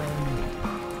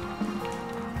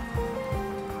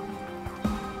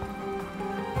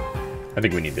 I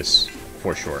think we need this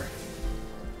for sure.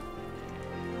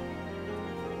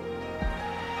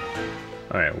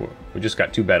 Alright, we just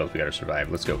got 2 battles we gotta survive.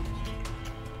 Let's go.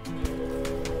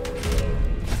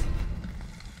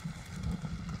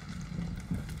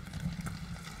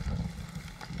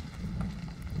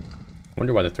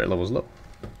 Wonder why the threat level is low.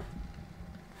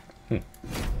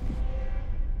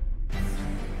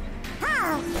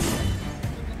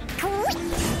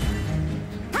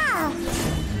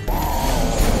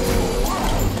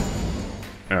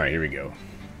 Alright, here we go.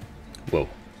 Whoa.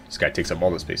 This guy takes up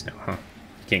all the space now, huh?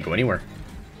 He can't go anywhere.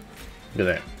 Look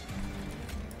at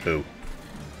that. Boo.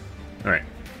 Alright.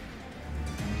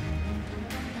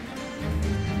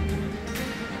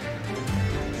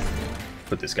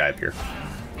 Put this guy up here.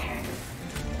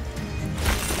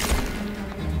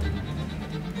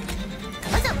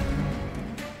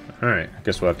 Alright, I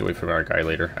guess we'll have to wait for our guy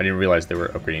later. I didn't realize they were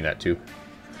upgrading that too.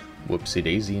 Whoopsie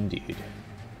daisy indeed.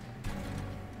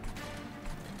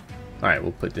 Alright,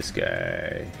 we'll put this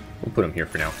guy... We'll put him here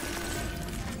for now.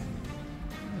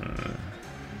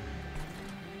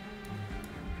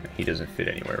 He doesn't fit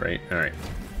anywhere, right? Alright.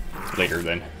 Later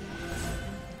then.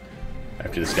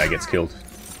 After this guy gets killed.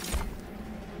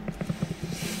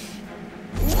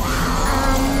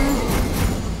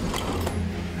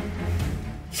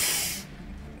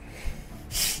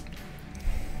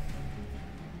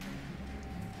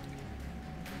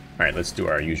 let's do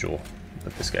our usual.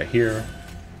 Put this guy here.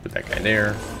 Put that guy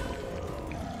there.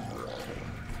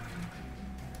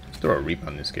 Let's throw a reap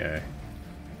on this guy.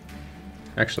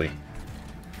 Actually,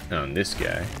 on this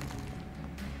guy.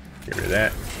 Get rid of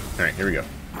that. Alright, here we go.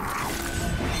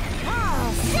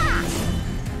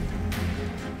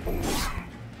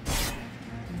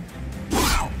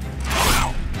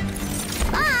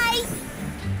 Bye.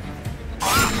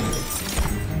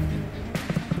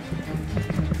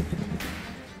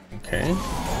 Okay.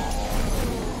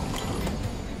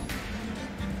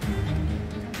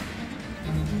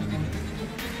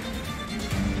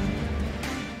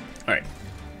 Alright.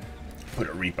 Put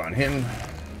a reap on him.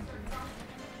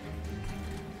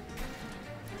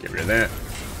 Get rid of that.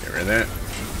 Get rid of that.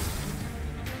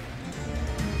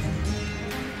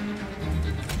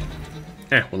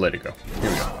 We'll let it go. Here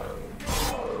we go.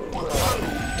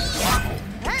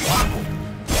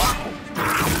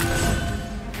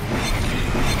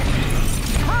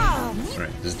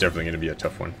 Alright, this is definitely going to be a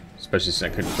tough one. Especially since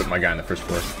I couldn't put my guy on the first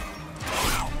floor.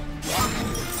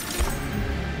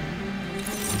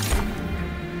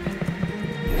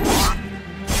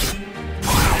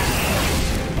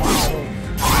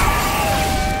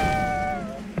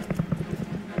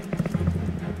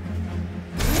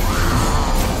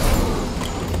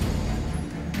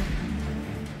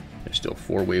 Still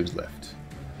 4 waves left.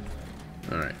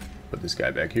 Alright, put this guy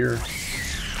back here.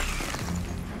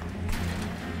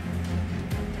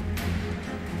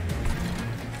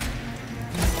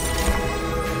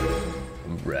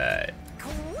 Right.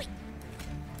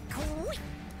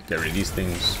 Get rid of these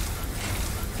things.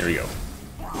 Here we go.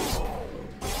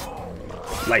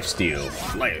 Life steal.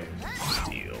 Life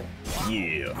steal.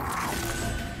 Yeah.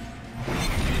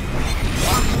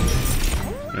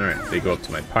 Alright, they go up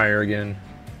to my pyre again.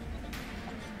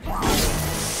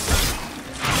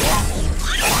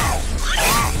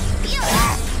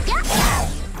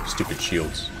 Stupid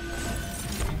shields.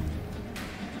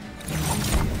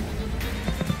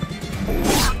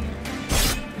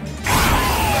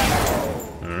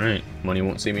 Alright, money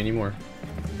won't save me anymore.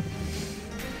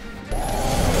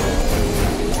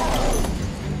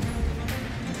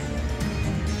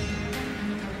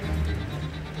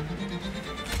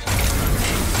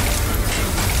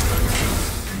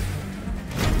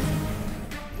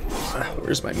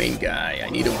 Where's my main guy? I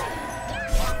need him.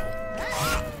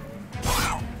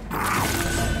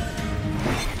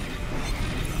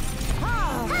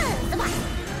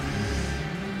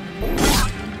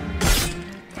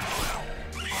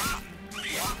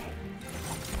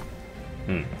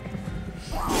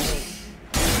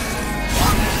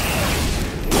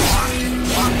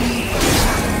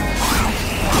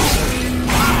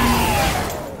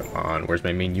 Come on, where's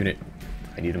my main unit?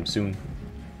 I need him soon.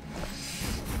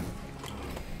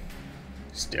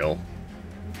 Still.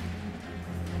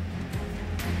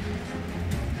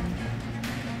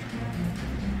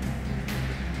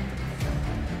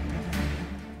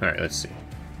 Alright, let's see.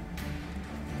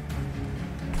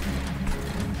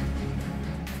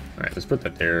 Alright, let's put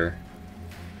that there.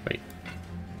 Wait.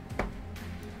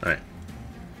 Alright.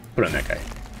 Put on that guy.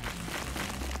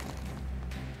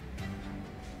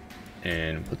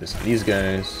 And put this on these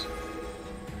guys.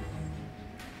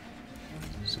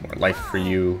 Some more life for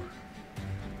you.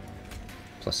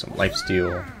 Plus some life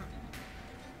steal.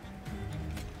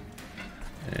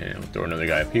 And we'll throw another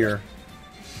guy up here.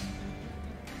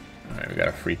 Alright, we got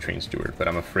a free train steward, but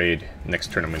I'm afraid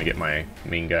next turn I'm going to get my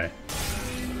main guy.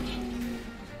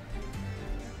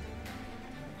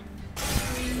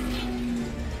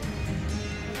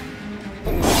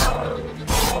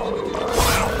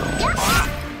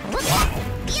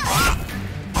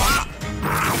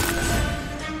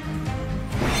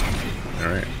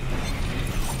 Alright.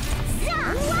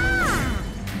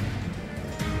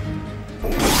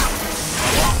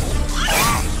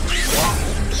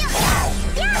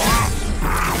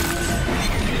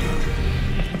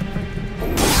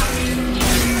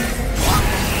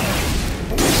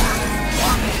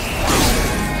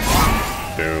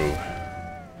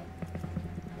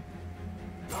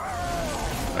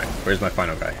 Where's my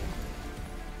final guy?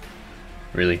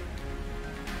 Really?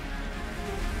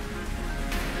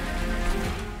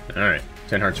 Alright,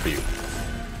 10 hearts for you.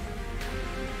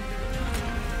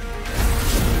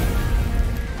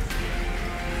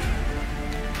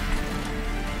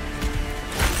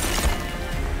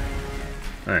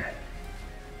 Alright.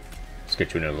 Let's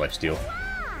get you another life steal.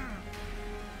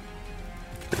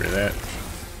 Get rid of that.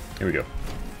 Here we go.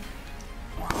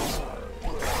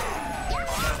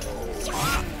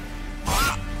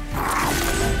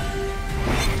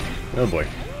 Oh boy.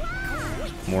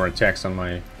 More attacks on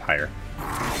my pyre.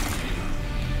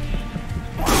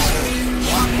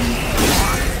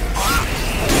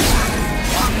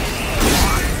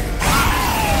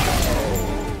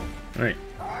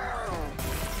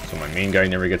 main guy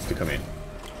never gets to come in.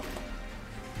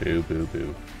 Boo, boo,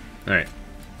 boo. Alright.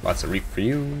 Lots of reap for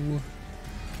you.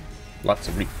 Lots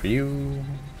of reap for you.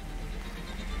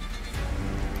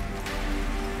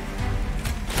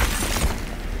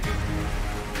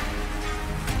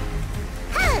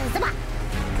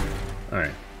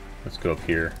 Alright. Let's go up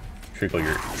here.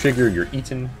 Trigger your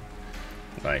Eaton.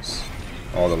 Nice.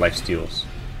 All the life steals.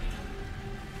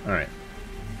 Alright.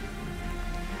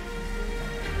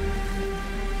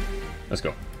 Let's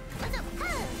go.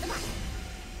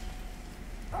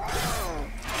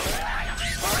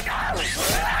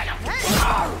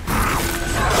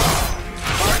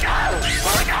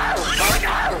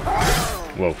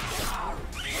 Whoa.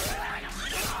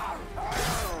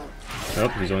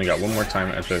 Nope, he's only got one more time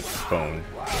at the bone.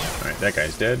 Alright, that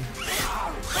guy's dead.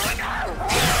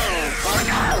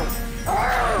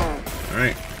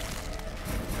 Alright.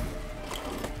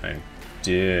 I'm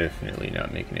definitely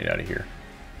not making it out of here.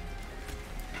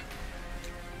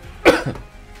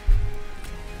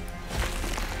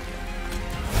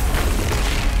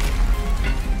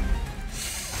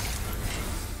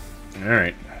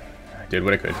 Alright. I did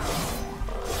what I could.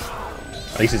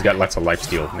 At least he's got lots of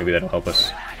lifesteal. Maybe that'll help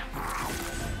us.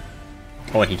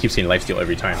 Oh, and he keeps saying lifesteal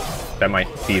every time. That might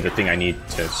be the thing I need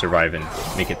to survive and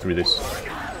make it through this.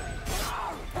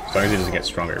 As long as he doesn't get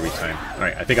stronger every time.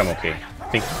 Alright, I think I'm okay. I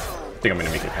think I'm gonna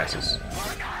make it past this.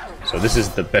 So this is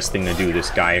the best thing to do,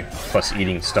 this guy, plus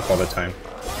eating stuff all the time.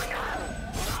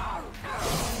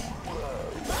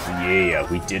 Yeah,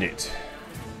 we did it.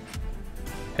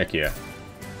 Heck yeah.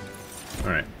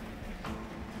 Alright.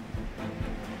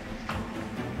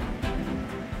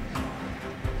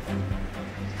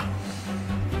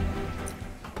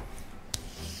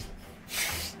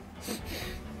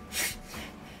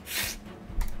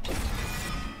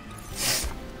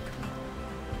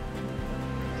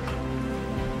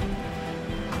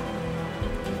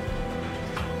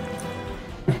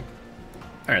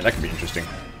 Alright, that could be interesting.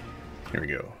 Here we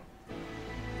go.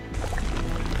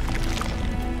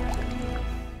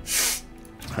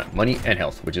 Money and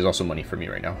health, which is also money for me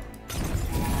right now.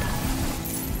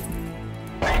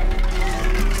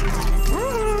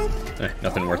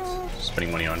 Nothing worth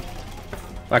spending money on.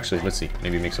 Actually, let's see.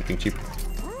 Maybe make something cheap.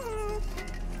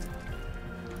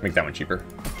 Make that one cheaper.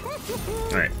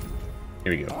 Alright.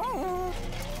 Here we go.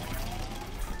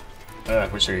 I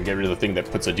wish I could get rid of the thing that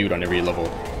puts a dude on every level.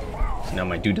 So now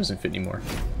my dude doesn't fit anymore.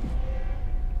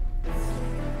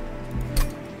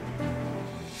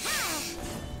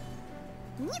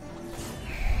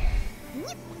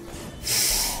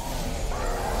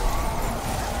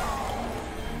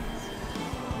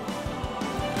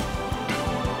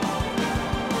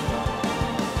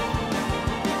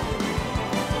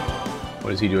 What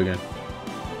does he do again?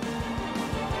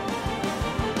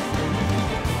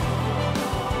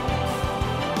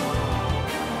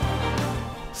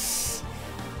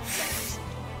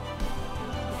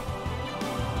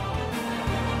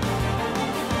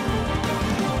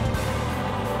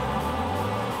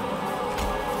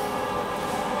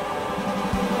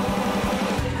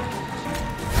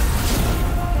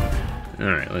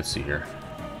 Alright, let's see here.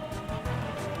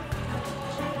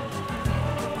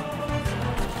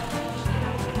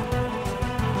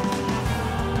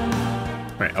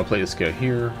 Alright, I'll play this guy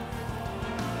here.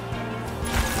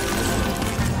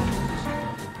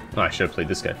 Oh, I should have played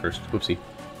this guy first. Whoopsie.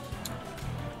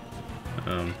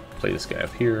 Play this guy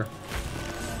up here.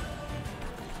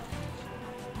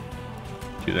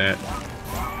 Do that.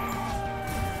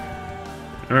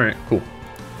 Alright, cool.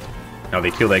 Now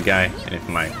they kill that guy, and if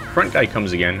my front guy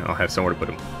comes again, I'll have somewhere to put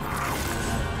him.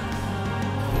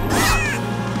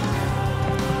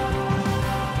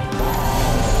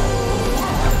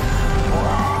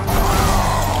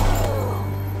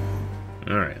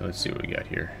 Alright, let's see what we got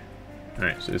here.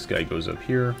 Alright, so this guy goes up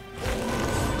here.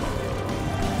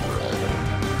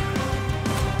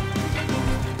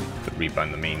 Put reap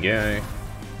on the main guy.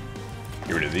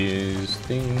 Get rid of these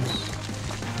things.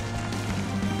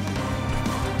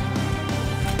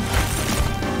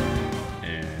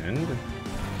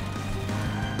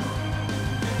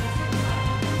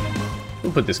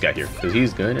 We'll put this guy here, because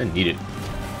he's gonna need it.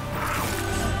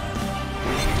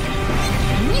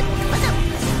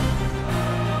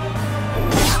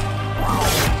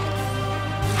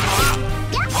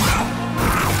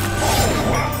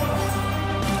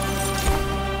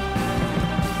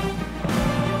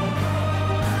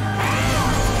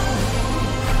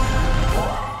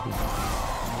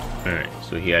 Alright,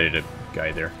 so he added a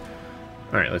guy there.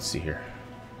 Alright, let's see here.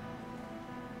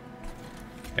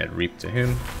 Add reap to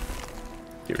him.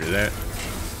 Get rid of that.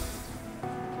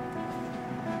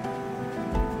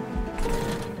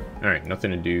 Alright,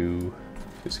 nothing to do.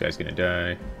 This guy's gonna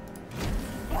die.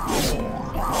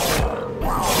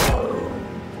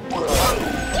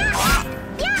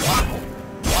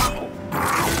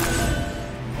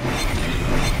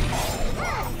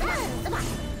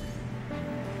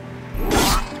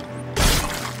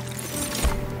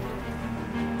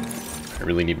 I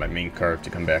really need my main card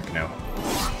to come back now.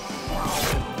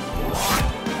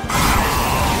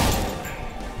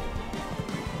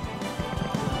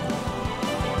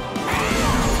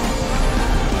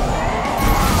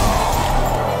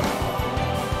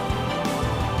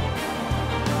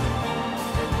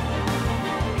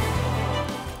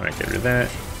 Alright, get rid of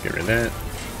that. Get rid of that.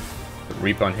 Put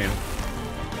Reap on him.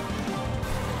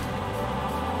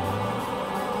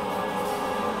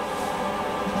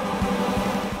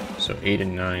 So 8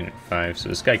 and 9 and 5. So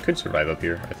this guy could survive up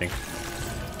here, I think.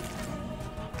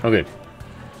 Oh, good.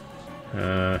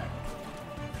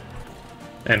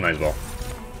 And might as well.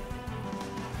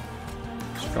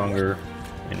 Stronger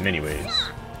in many ways.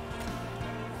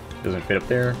 Doesn't fit up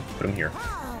there. Put him here.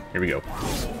 Here we go.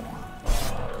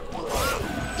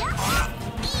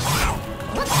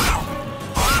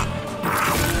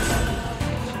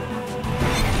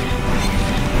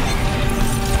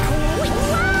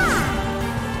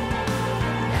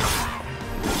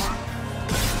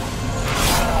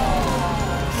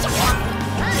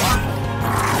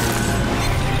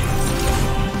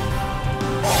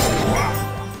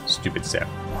 Stupid sap.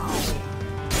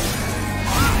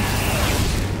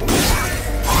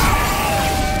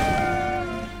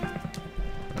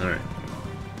 Alright.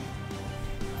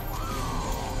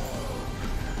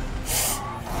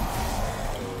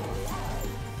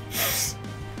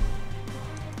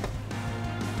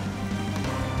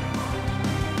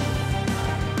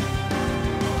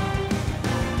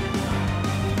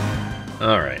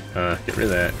 Alright, get rid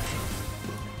of that.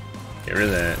 Get rid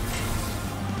of that.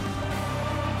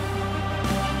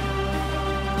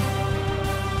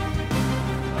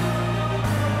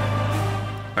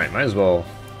 Alright, might as well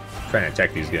try and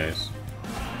attack these guys.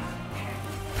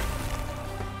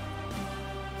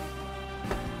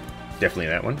 Definitely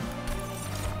that one.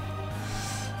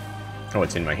 Oh,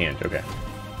 it's in my hand, okay.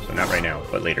 So not right now,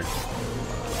 but later.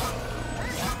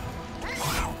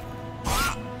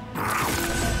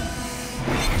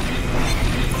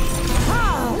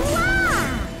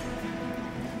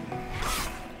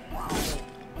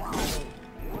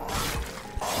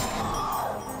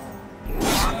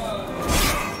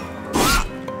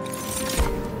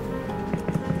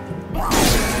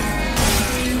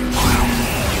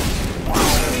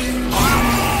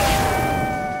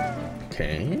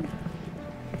 Okay.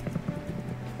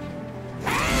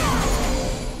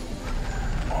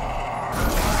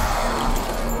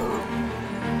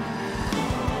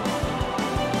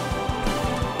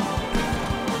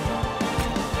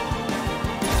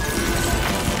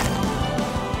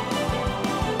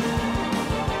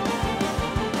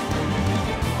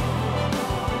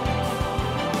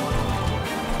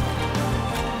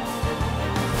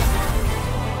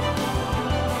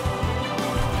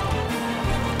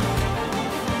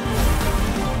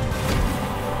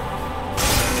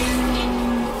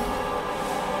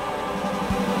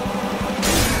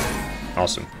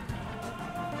 Awesome.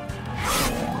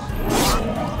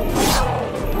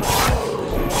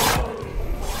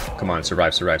 Come on,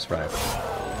 survive, survive, survive.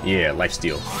 Yeah,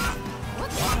 lifesteal.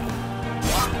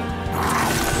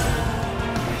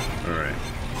 Alright.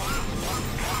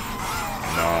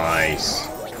 Nice.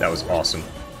 That was awesome.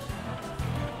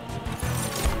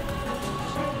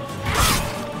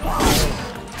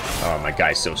 Oh, my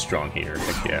guy's so strong here.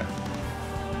 Heck yeah.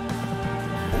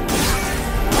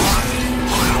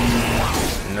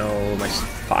 No, my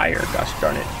fire. Gosh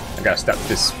darn it. I gotta stop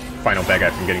this final bad guy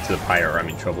from getting to the pyre or I'm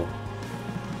in trouble.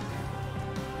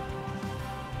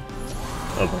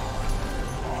 Oh boy.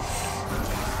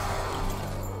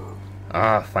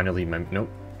 Ah, finally my... Nope.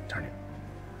 Darn it.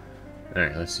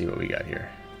 Alright, let's see what we got here.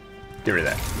 Get rid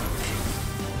of that.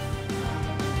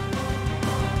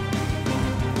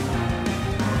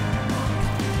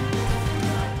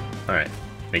 Alright.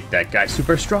 Make that guy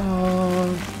super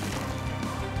strong.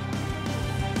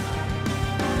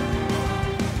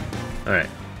 Alright.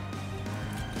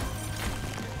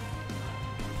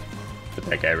 Put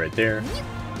that guy right there.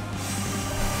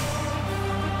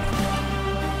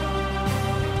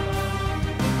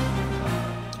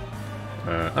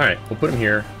 Alright, we'll put him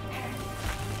here.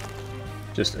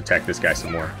 Just attack this guy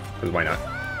some more, because why not?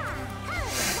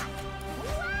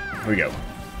 Here we go.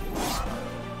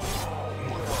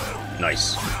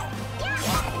 Nice.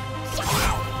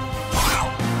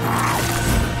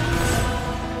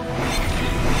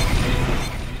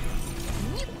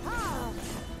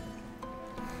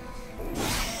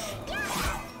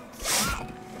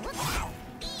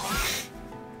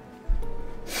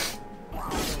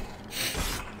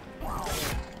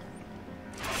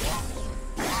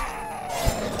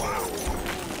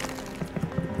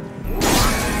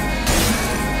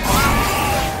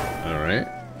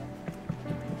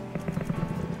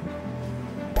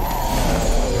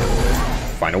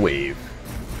 wave.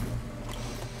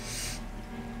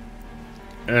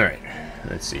 Alright,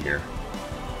 let's see here.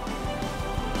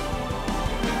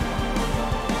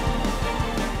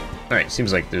 Alright,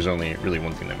 seems like there's only really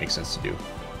one thing that makes sense to do.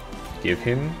 Give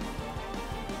him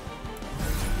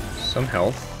some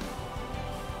health.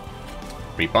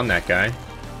 Reap on that guy.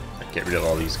 Get rid of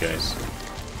all these guys.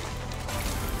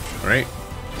 Alright.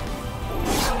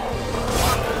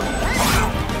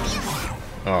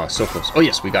 Oh, so close. Oh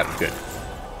yes, we got him. Good.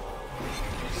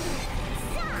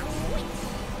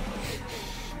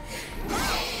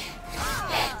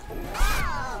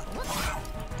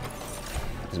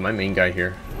 Is my main guy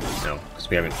here? No, because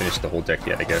we haven't finished the whole deck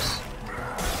yet, I guess.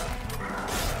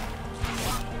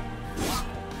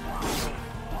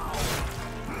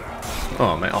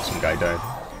 Oh, my awesome guy died.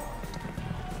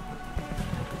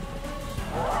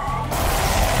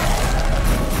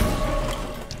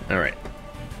 Alright.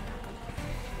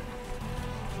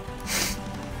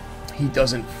 He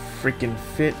doesn't freaking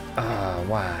fit. Ah,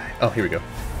 why? Oh, here we go.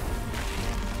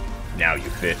 Now you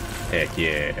fit. Heck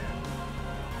yeah.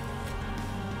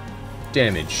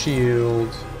 Damage shield.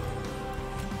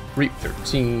 Reap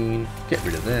 13. Get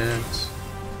rid of that.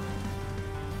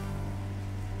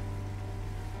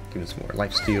 Give him some more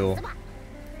lifesteal.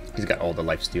 He's got all the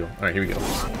lifesteal. Alright, here we go.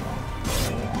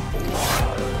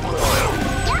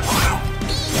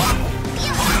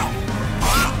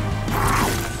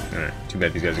 Alright, too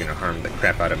bad these guys are gonna harm the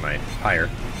crap out of my pyre.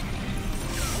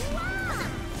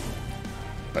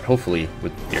 But hopefully,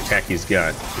 with the attack he's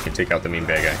got, we can take out the main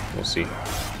bad guy. We'll see.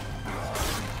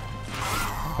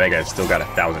 Bad guy's still got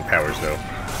 1,000 powers, though.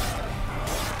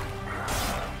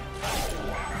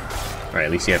 Alright,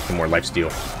 at least he has some more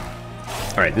lifesteal.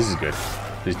 Alright, this is good.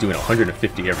 He's doing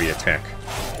 150 every attack.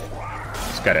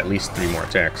 He's got at least 3 more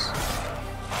attacks.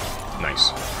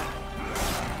 Nice.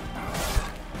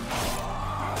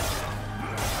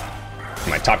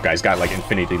 My top guy's got like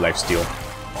infinity lifesteal.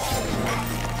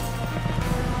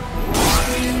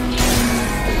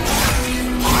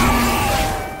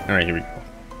 Alright, here we go.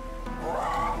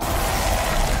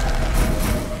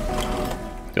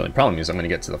 The only problem is I'm going to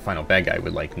get to the final bad guy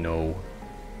with like no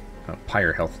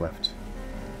pyre health left.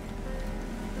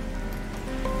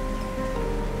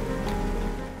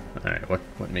 Alright,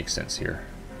 what makes sense here?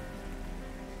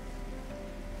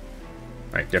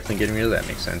 Alright, definitely getting rid of that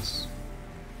makes sense.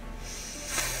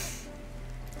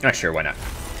 Ah, sure, why not?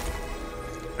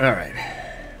 Alright.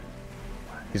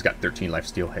 He's got 13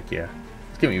 lifesteal, heck yeah.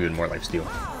 Let's give him even more lifesteal.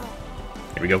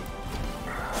 Here we go.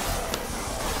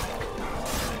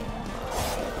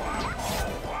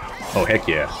 Oh, heck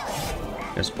yeah.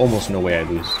 There's almost no way I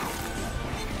lose.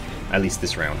 At least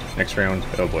this round. Next round,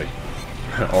 oh boy.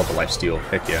 All the lifesteal,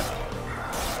 heck yeah.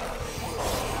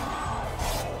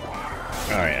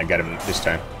 Alright, I got him this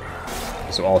time.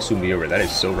 This will all soon be over. That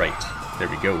is so right. There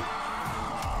we go.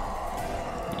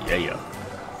 Yeah.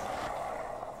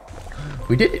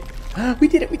 We did it! We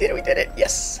did it, we did it, we did it!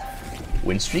 Yes!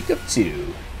 Win streak of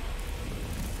 2.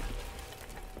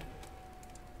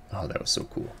 Oh, that was so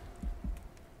cool.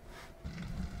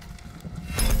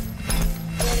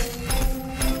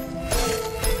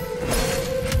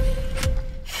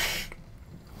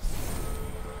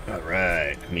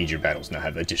 Alright, major battles now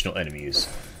have additional enemies.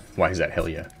 Why is that? Hell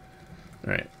yeah.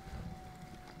 Alright.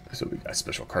 So we got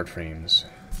special card frames.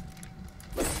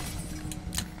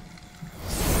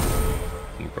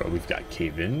 Bro, we've got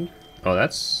Cave In. Oh,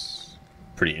 that's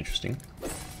pretty interesting.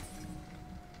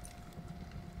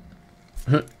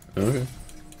 Okay.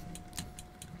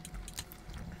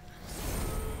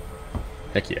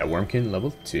 Heck yeah, Wormkin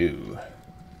level 2.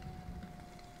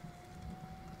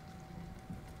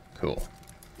 Cool.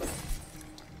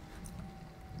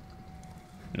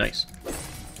 Nice.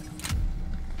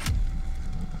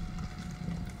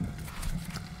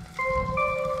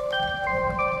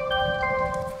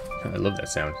 I love that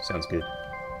sound. Sounds good.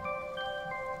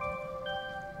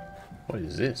 What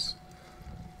is this?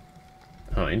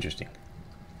 Oh, interesting.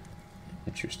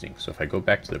 Interesting. So if I go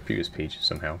back to the previous page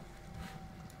somehow.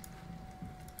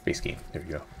 Base game. There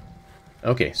we go.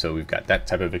 Okay, so we've got that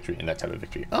type of victory and that type of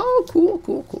victory. Oh, cool,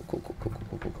 cool.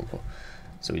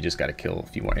 So we just got to kill a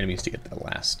few more enemies to get the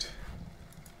last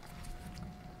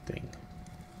thing.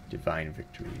 Divine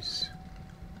victories.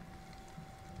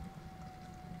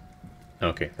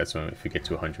 Okay, that's when if we get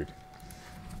to 100.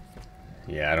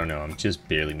 Yeah, I don't know. I'm just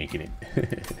barely making it.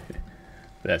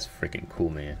 That's freaking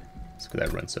cool, man. Let's look at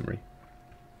that run summary.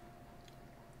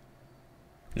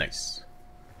 Nice.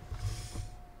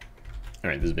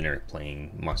 Alright, this has been Eric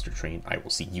playing Monster Train. I will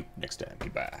see you next time.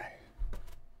 Goodbye.